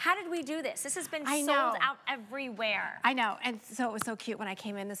how did we do this? This has been sold out everywhere. I know, and so it was so cute when I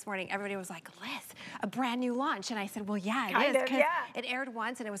came in this morning. Everybody was like, Liz, a brand new launch. And I said, well, yeah, it is, because it aired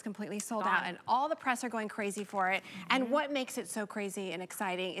once and it was completely sold out, and all the press are going crazy for it. And what makes it so crazy and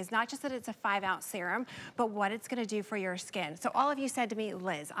exciting is not just that it's a 5 ounce serum, but what it's gonna do for your skin. So all of you said to me,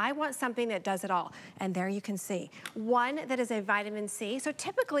 Liz, I want something that does it all. And there you can see. One that is a vitamin C. So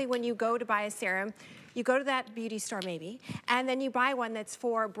typically when you go to buy a serum, you go to that beauty store maybe, and then you buy one that's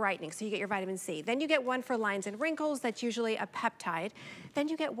for brightening, so you get your vitamin C. Then you get one for lines and wrinkles, that's usually a peptide. Then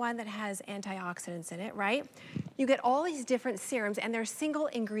you get one that has antioxidants in it, right? You get all these different serums, and they're single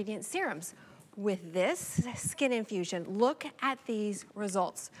ingredient serums. With this Skin Infusion, look at these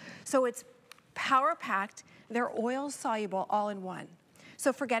results. So it's power packed, they're oil soluble all in one.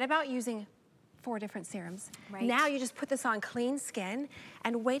 So forget about using 4 different serums. Right. Now you just put this on clean skin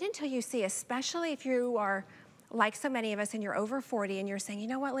and wait until you see, especially if you are like so many of us and you're over 40 and you're saying, you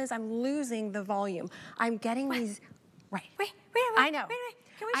know what, Liz, I'm losing the volume. I'm getting these, right. Wait, I know.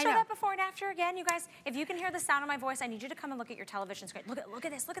 Can we show that before and after again, you guys? If you can hear the sound of my voice, I need you to come and look at your television screen. Look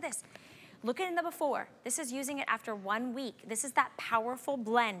at this, look at this. Look at in the before. This is using it after 1 week. This is that powerful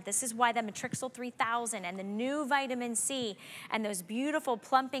blend. This is why the Matrixyl 3000 and the new vitamin C and those beautiful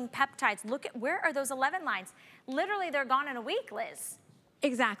plumping peptides. Look at, where are those 11 lines? Literally, they're gone in a week, Liz.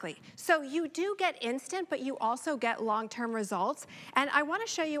 Exactly. So you do get instant, but you also get long-term results. And I want to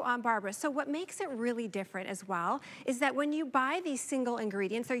show you on Barbara. So what makes it really different as well is that when you buy these single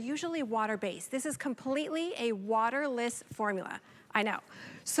ingredients, they're usually water-based. This is completely a waterless formula. I know.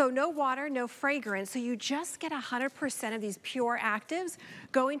 So no water, no fragrance, so you just get 100% of these pure actives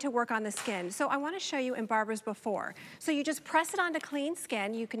going to work on the skin. So I want to show you in Barbara's before. So you just press it onto clean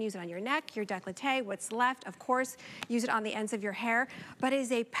skin. You can use it on your neck, your décolleté, what's left, of course, use it on the ends of your hair. But it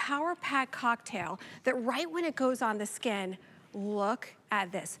is a power-packed cocktail that right when it goes on the skin, look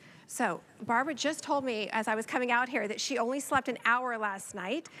at this. So Barbara just told me as I was coming out here that she only slept an hour last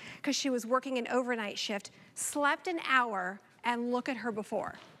night because she was working an overnight shift, slept an hour, and look at her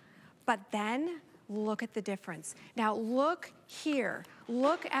before. But then look at the difference. Now look here,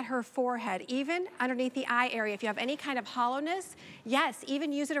 look at her forehead, even underneath the eye area. If you have any kind of hollowness, yes,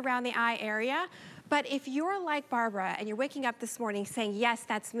 even use it around the eye area. But if you're like Barbara and you're waking up this morning saying, yes,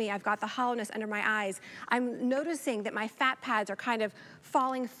 that's me, I've got the hollowness under my eyes, I'm noticing that my fat pads are kind of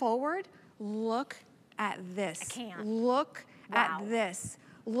falling forward, look at this. I can't. Look at this.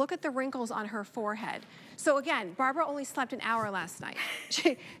 Look at the wrinkles on her forehead. So again, Barbara only slept an hour last night.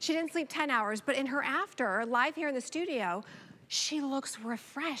 She didn't sleep 10 hours, but in her after, live here in the studio, she looks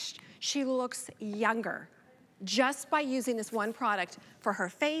refreshed. She looks younger. Just by using this one product for her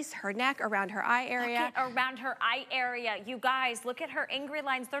face, her neck, around her eye area. Around her eye area. You guys, look at her angry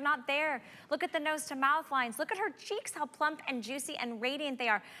lines. They're not there. Look at the nose to mouth lines. Look at her cheeks, how plump and juicy and radiant they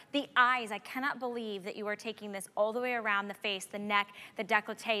are. The eyes, I cannot believe that you are taking this all the way around the face, the neck, the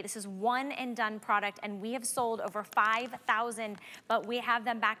décolleté. This is one and done product, and we have sold over 5,000, but we have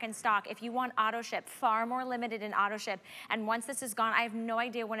them back in stock. If you want auto ship, far more limited in auto ship. And once this is gone, I have no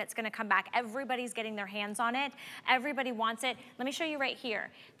idea when it's gonna come back. Everybody's getting their hands on it. Everybody wants it. Let me show you right here.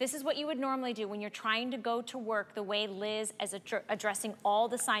 This is what you would normally do when you're trying to go to work the way Liz is addressing all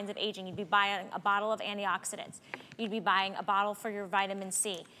the signs of aging. You'd be buying a bottle of antioxidants. You'd be buying a bottle for your vitamin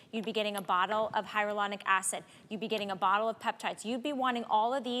C. You'd be getting a bottle of hyaluronic acid. You'd be getting a bottle of peptides. You'd be wanting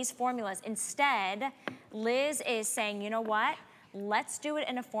all of these formulas. Instead, Liz is saying, you know what? Let's do it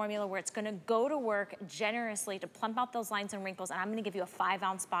in a formula where it's gonna go to work generously to plump out those lines and wrinkles, and I'm gonna give you a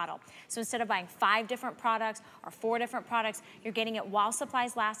 5-ounce bottle. So instead of buying 5 different products or 4 different products, you're getting it while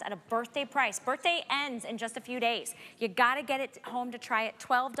supplies last at a birthday price. Birthday ends in just a few days. You gotta get it home to try it.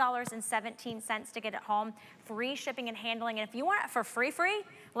 $12.17 to get it home. Free shipping and handling, and if you want it for free,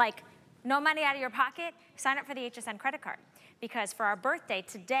 like no money out of your pocket, sign up for the HSN credit card. Because for our birthday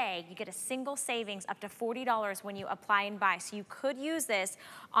today, you get a single savings up to $40 when you apply and buy. So you could use this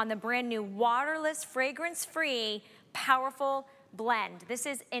on the brand new waterless, fragrance-free, powerful blend. This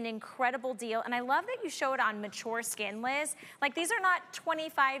is an incredible deal. And I love that you show it on mature skin, Liz. Like these are not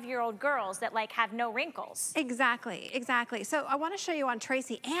 25-year-old girls that like have no wrinkles. Exactly, exactly. So I wanna show you on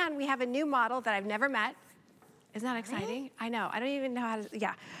Tracy, and we have a new model that I've never met. Isn't that exciting? Really? I know, I don't even know how to,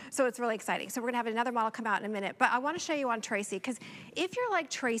 yeah. So it's really exciting. So we're gonna have another model come out in a minute, but I wanna show you on Tracy, because if you're like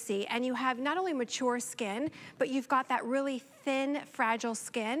Tracy and you have not only mature skin, but you've got that really thin, fragile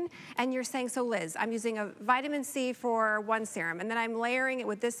skin, and you're saying, so Liz, I'm using a vitamin C for one serum, and then I'm layering it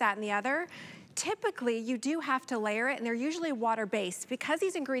with this, that, and the other. Typically, you do have to layer it, and they're usually water-based. Because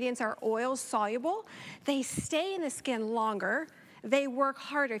these ingredients are oil soluble, they stay in the skin longer, they work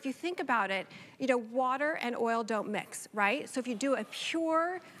harder. If you think about it, you know, water and oil don't mix, right? So if you do a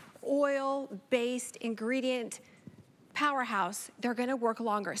pure oil-based ingredient powerhouse, they're gonna work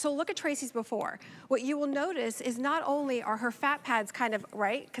longer. So look at Tracy's before. What you will notice is not only are her fat pads kind of,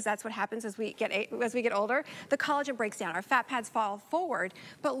 right, because that's what happens as we get older, the collagen breaks down, our fat pads fall forward,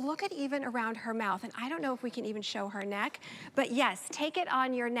 but look at even around her mouth, and I don't know if we can even show her neck, but yes, take it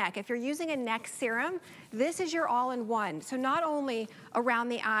on your neck. If you're using a neck serum, this is your all-in-one. So not only around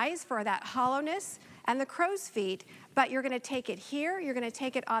the eyes for that hollowness and the crow's feet, but you're gonna take it here, you're gonna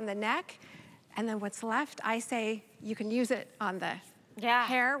take it on the neck, and then what's left, I say you can use it on the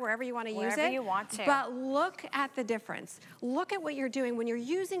hair, wherever you want to use it. Wherever you want to. But look at the difference. Look at what you're doing when you're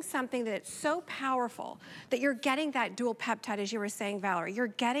using something that's so powerful that you're getting that dual peptide, as you were saying, Valerie. You're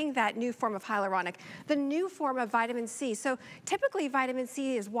getting that new form of hyaluronic, the new form of vitamin C. So typically vitamin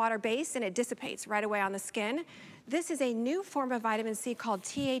C is water-based and it dissipates right away on the skin. This is a new form of vitamin C called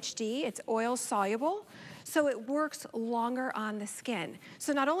THD. It's oil soluble. So it works longer on the skin.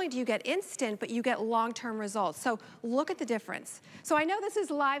 So not only do you get instant, but you get long-term results. So look at the difference. So I know this is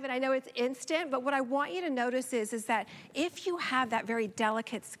live and I know it's instant, but what I want you to notice is that if you have that very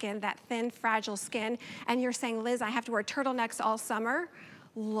delicate skin, that thin, fragile skin, and you're saying, Liz, I have to wear turtlenecks all summer,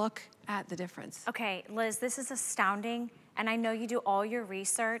 look at the difference. Okay, Liz, this is astounding. And I know you do all your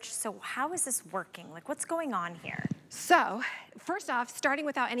research, so how is this working? Like, what's going on here? So, first off, starting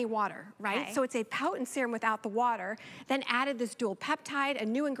without any water, right? Okay. So it's a potent serum without the water, then added this dual peptide, a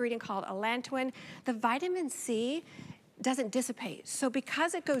new ingredient called allantoin. The vitamin C doesn't dissipate. So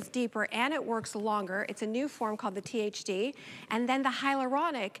because it goes deeper and it works longer, it's a new form called the THD. And then the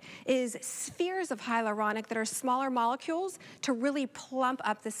hyaluronic is spheres of hyaluronic that are smaller molecules to really plump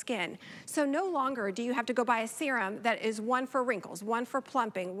up the skin. So no longer do you have to go buy a serum that is one for wrinkles, one for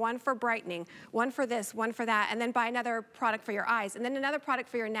plumping, one for brightening, one for this, one for that, and then buy another product for your eyes, and then another product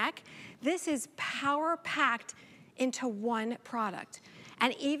for your neck. This is power-packed into one product.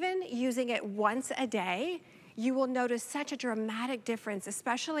 And even using it once a day, you will notice such a dramatic difference,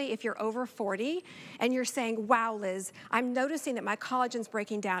 especially if you're over 40 and you're saying, wow, Liz, I'm noticing that my collagen's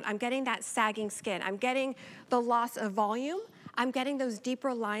breaking down. I'm getting that sagging skin. I'm getting the loss of volume. I'm getting those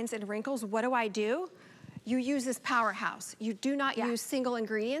deeper lines and wrinkles. What do? You use this powerhouse. You do not use single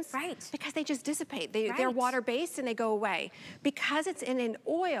ingredients because they just dissipate. They're water-based and they go away. Because it's in an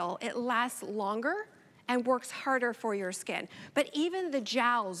oil, it lasts longer and works harder for your skin. But even the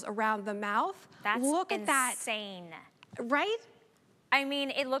jowls around the mouth, look at that. That's insane. Right? I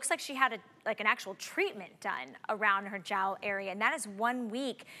mean, it looks like she had an actual treatment done around her jowl area, and that is 1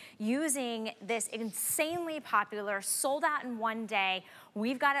 week using this insanely popular, sold out in one day.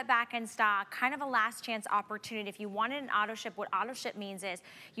 We've got it back in stock, kind of a last chance opportunity. If you wanted an auto ship, what auto ship means is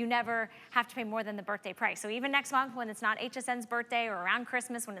you never have to pay more than the birthday price. So even next month when it's not HSN's birthday, or around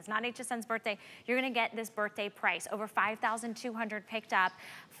Christmas when it's not HSN's birthday, you're gonna get this birthday price. Over 5,200 picked up.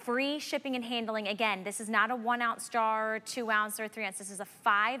 Free shipping and handling. Again, this is not a 1 ounce jar, 2 ounce, or 3 ounce. This is a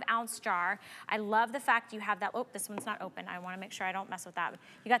 5 ounce jar. I love the fact you have that, oh, this one's not open. I wanna make sure I don't mess with that.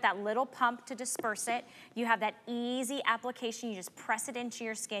 You got that little pump to disperse it. You have that easy application. You just press it into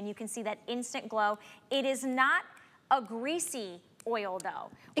your skin. You can see that instant glow. It is not a greasy oil though.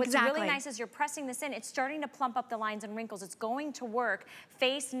 What's really nice is you're pressing this in, it's starting to plump up the lines and wrinkles. It's going to work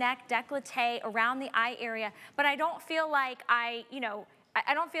face, neck, décolleté, around the eye area, but I don't feel like I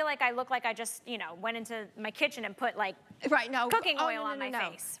don't feel like I look like I just, went into my kitchen and put like cooking oil on my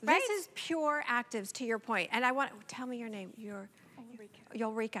face. Right? This is pure actives, to your point. And I want, tell me your name.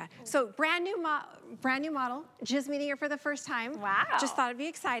 Ulrika. So brand new model, just meeting her for the first time. Wow. Just thought it'd be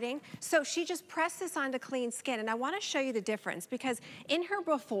exciting. So she just pressed this onto clean skin, and I want to show you the difference because in her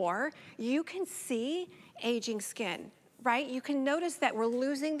before, you can see aging skin. Right? You can notice that we're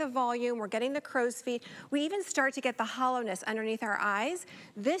losing the volume, we're getting the crow's feet. We even start to get the hollowness underneath our eyes.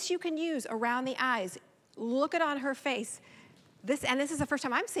 This you can use around the eyes. Look it on her face. This is the first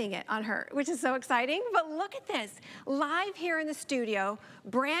time I'm seeing it on her, which is so exciting. But look at this, live here in the studio,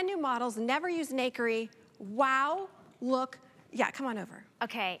 brand new models, never used nakery. Wow, look, yeah, come on over.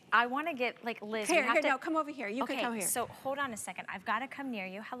 Okay, I want to get, like, Liz, here, no, come over here. You can come here. So hold on a second. I've got to come near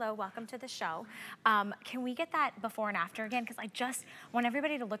you. Hello, welcome to the show. Can we get that before and after again? Because I just want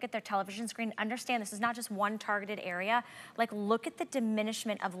everybody to look at their television screen, understand this is not just one targeted area. Like, look at the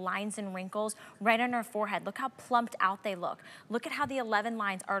diminishment of lines and wrinkles right on her forehead. Look how plumped out they look. Look at how the 11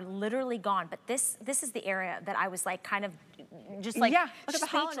 lines are literally gone. But this is the area that I was like kind of just like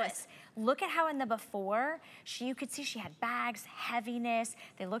speechless. Look at how in the before, you could see she had bags, heaviness.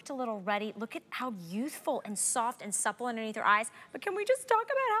 They looked a little ruddy. Look at how youthful and soft and supple underneath her eyes. But can we just talk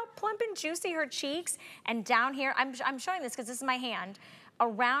about how plump and juicy her cheeks? And down here, I'm showing this because this is my hand.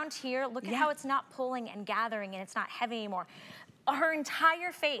 Around here, look at how it's not pulling and gathering and it's not heavy anymore. Her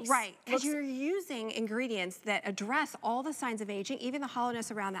entire face. Right, because you're using ingredients that address all the signs of aging, even the hollowness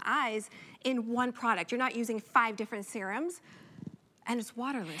around the eyes, in one product. You're not using 5 different serums. And it's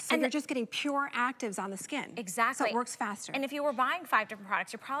waterless, so you're just getting pure actives on the skin. Exactly. So it works faster. And if you were buying 5 different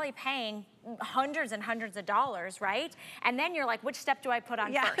products, you're probably paying hundreds and hundreds of dollars, right? And then you're like, which step do I put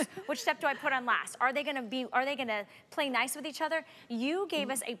on first? Which step do I put on last? Are they gonna play nice with each other? You gave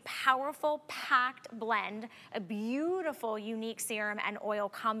us a powerful, packed blend, a beautiful, unique serum and oil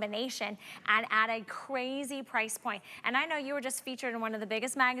combination, and at a crazy price point. And I know you were just featured in one of the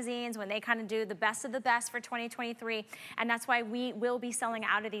biggest magazines when they kind of do the best of the best for 2023, and that's why we will be selling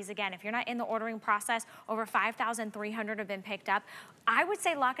out of these again. If you're not in the ordering process, over 5,300 have been picked up. I would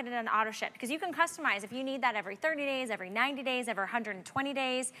say lock it in an auto ship because you can customize if you need that every 30 days, every 90 days, every 120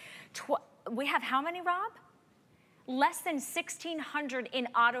 days. We have how many, Rob? Less than 1,600 in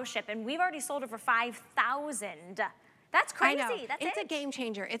auto ship, and we've already sold over 5,000. That's crazy. I know. It's a game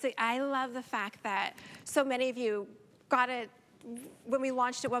changer. I love the fact that so many of you got it when we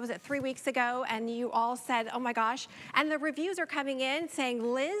launched it, what was it, 3 weeks ago, and you all said, oh my gosh, and the reviews are coming in saying,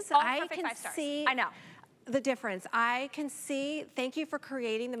 Liz, I can see the difference. I can see, thank you for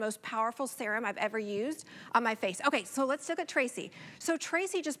creating the most powerful serum I've ever used on my face. Okay, so let's look at Tracy. So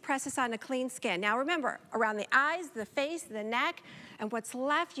Tracy just presses on a clean skin. Now remember, around the eyes, the face, the neck, and what's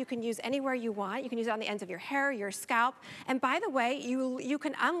left you can use anywhere you want. You can use it on the ends of your hair, your scalp, and by the way, you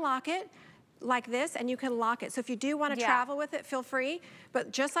can unlock it like this, and you can lock it. So if you do want to travel with it, feel free,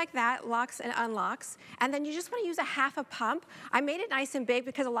 but just like that, locks and unlocks. And then you just want to use a half a pump. I made it nice and big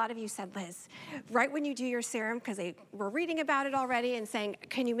because a lot of you said, Liz, right when you do your serum, because they were reading about it already and saying,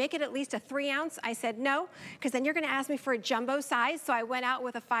 can you make it at least a 3 ounce? I said no, because then you're going to ask me for a jumbo size. So I went out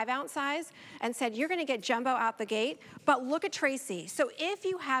with a 5 ounce size and said, you're going to get jumbo out the gate. But look at Tracy. So if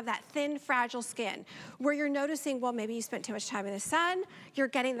you have that thin, fragile skin where you're noticing, well, maybe you spent too much time in the sun, you're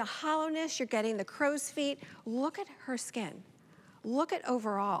getting the hollowness, you're getting the crow's feet, look at her skin. Look at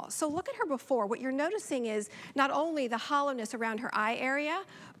overall. So look at her before. What you're noticing is not only the hollowness around her eye area,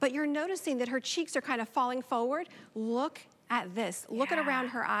 but you're noticing that her cheeks are kind of falling forward. Look at this. Look at around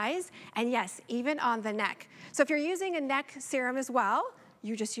her eyes, and yes, even on the neck. So if you're using a neck serum as well,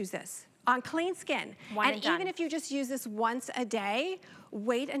 you just use this on clean skin. And even if you just use this once a day,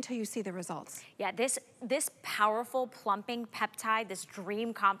 wait until you see the results. Yeah, this powerful plumping peptide, this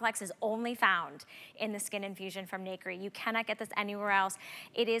dream complex, is only found in the Skin Infusion from Nakery. You cannot get this anywhere else.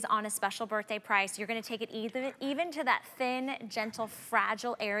 It is on a special birthday price. You're gonna take it even to that thin, gentle,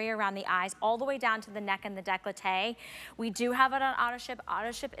 fragile area around the eyes, all the way down to the neck and the décolleté. We do have it on auto ship.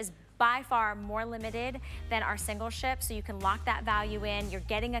 Auto ship is by far more limited than our single ship, so you can lock that value in. You're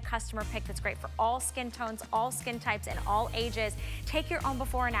getting a customer pick that's great for all skin tones, all skin types, and all ages. Take your own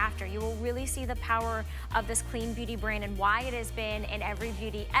before and after. You will really see the power of this clean beauty brand and why it has been in every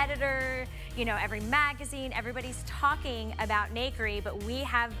beauty editor, you know, every magazine. Everybody's talking about Nakery, but we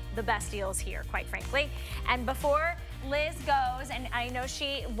have the best deals here, quite frankly. And before Liz goes, and I know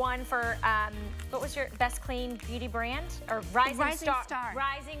she won for, what was your best clean beauty brand? Or Rising Star.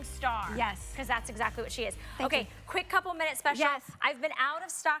 Rising Star. Yes. Because that's exactly what she is. Thank you. Quick couple minute special. Yes. I've been out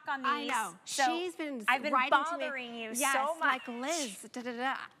of stock on these. I know. So I've been bothering you so much. Like Liz,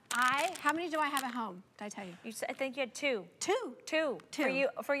 how many do I have at home? Did I tell you? I think you had 2. 2.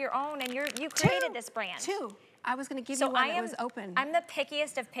 For your own, and you created this brand. 2. I was going to give you one that was open. I'm the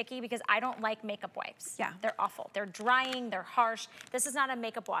pickiest of picky because I don't like makeup wipes. Yeah. They're awful. They're drying, they're harsh. This is not a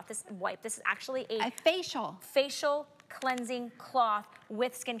makeup wipe. This is actually a facial cleansing cloth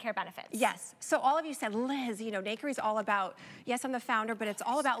with skincare benefits. Yes. So all of you said, Liz, you know, Nakery's all about, yes, I'm the founder, but it's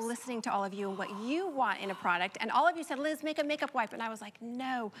all about listening to all of you and what you want in a product. And all of you said, Liz, make a makeup wipe. And I was like,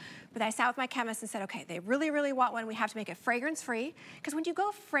 no. But I sat with my chemist and said, okay, they really, really want one. We have to make it fragrance-free. Because when you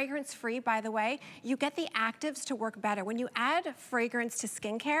go fragrance-free, by the way, you get the actives to work better. When you add fragrance to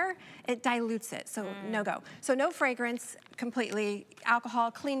skincare, it dilutes it. So no go. So no fragrance, completely, alcohol,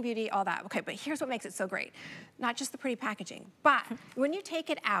 clean beauty, all that. Okay, but here's what makes it so great. Not just the pretty packaging, but when you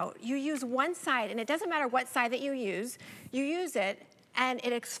take it out, you use one side, and it doesn't matter what side that you use it, and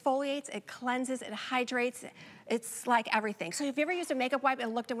it exfoliates, it cleanses, it hydrates. It's like everything. So have you ever used a makeup wipe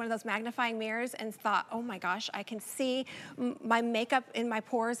and looked at one of those magnifying mirrors and thought, oh my gosh, I can see my makeup in my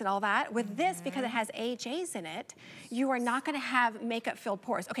pores and all that? With this, because it has AHAs in it, you are not gonna have makeup-filled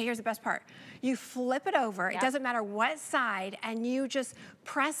pores. Okay, here's the best part. You flip it over, it doesn't matter what side, and you just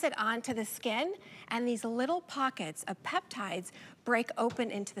press it onto the skin, and these little pockets of peptides break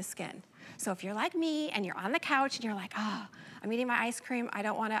open into the skin. So if you're like me and you're on the couch and you're like, I'm eating my ice cream, I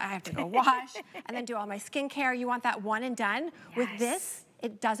have to go wash and then do all my skincare. You want that one and done. Yes. With this,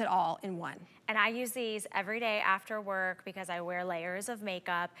 it does it all in one. And I use these every day after work because I wear layers of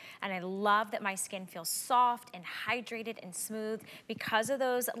makeup, and I love that my skin feels soft and hydrated and smooth because of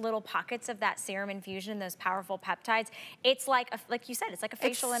those little pockets of that serum infusion, those powerful peptides. It's like you said, it's like a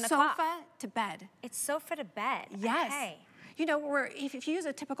facial in a cloth. It's sofa to bed. It's sofa to bed. Yes. Okay. You know, if you use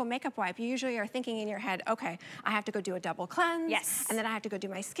a typical makeup wipe, you usually are thinking in your head, okay, I have to go do a double cleanse. Yes. And then I have to go do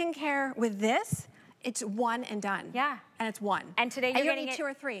my skincare. With this, it's one and done. Yeah. And it's one. And today you're getting it 2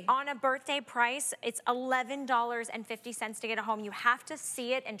 or 3. On a birthday price. It's $11.50 to get it home. You have to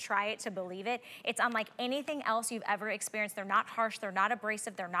see it and try it to believe it. It's unlike anything else you've ever experienced. They're not harsh, they're not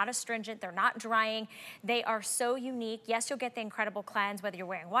abrasive, they're not astringent, they're not drying. They are so unique. Yes, you'll get the incredible cleanse, whether you're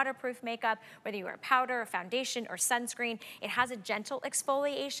wearing waterproof makeup, whether you wear powder or foundation or sunscreen. It has a gentle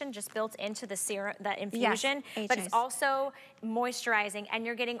exfoliation just built into the serum, the infusion, but it's also moisturizing, and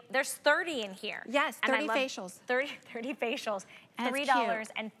you're getting, there's 30 in here. Yes. Yes, 30 facials. 30 facials,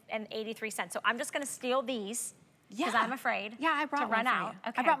 $3.83. So I'm just gonna steal these because I'm afraid I brought to run one for out. you.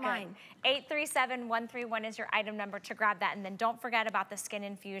 Okay, I brought good. mine. 837131 is your item number to grab that, and then don't forget about the skin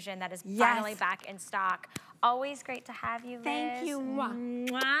infusion that is finally back in stock. Always great to have you, Liz. Thank you.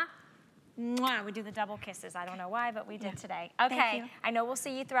 Mwah. Mwah. We do the double kisses. I don't know why, but we did today. Thank Okay, you. I know we'll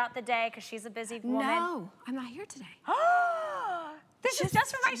see you throughout the day because she's a busy woman. No, I'm not here today. This is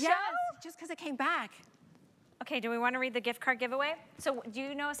just for my show? Just because it came back. Okay, do we want to read the gift card giveaway? So do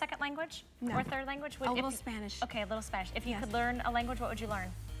you know a second language? No. Or third language? A little Spanish. Okay, a little Spanish. If you could learn a language, what would you learn?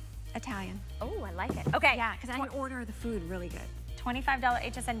 Italian. Oh, I like it. Okay. Yeah, because I can order the food really good. $25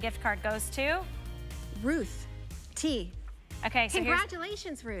 HSN gift card goes to? Ruth T. Okay, so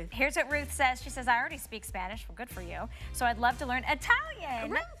congratulations, Ruth. Here's what Ruth says. She says, I already speak Spanish. Well, good for you. So I'd love to learn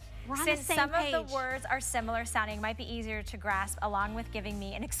Italian. Ruth, we're on Since the same some page. of the words are similar sounding, it might be easier to grasp, along with giving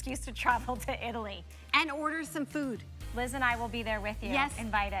me an excuse to travel to Italy. And order some food. Liz and I will be there with you. Yes.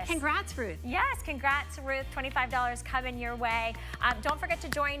 Invite us. Congrats, Ruth. Yes, congrats, Ruth. $25 coming your way. Don't forget to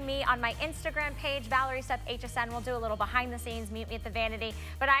join me on my Instagram page, Valerie Seth HSN. We'll do a little behind the scenes, meet me at the vanity.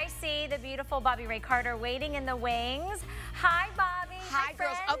 But I see the beautiful Bobby Ray Carter waiting in the wings. Hi, Bobby. Hi,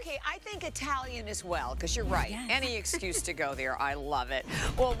 girls. Okay, I think Italian as well, because you're right. Yes. Any excuse to go there. I love it.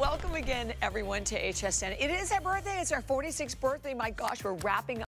 Well, welcome again, everyone, to HSN. It is our birthday. It's our 46th birthday. My gosh, we're wrapping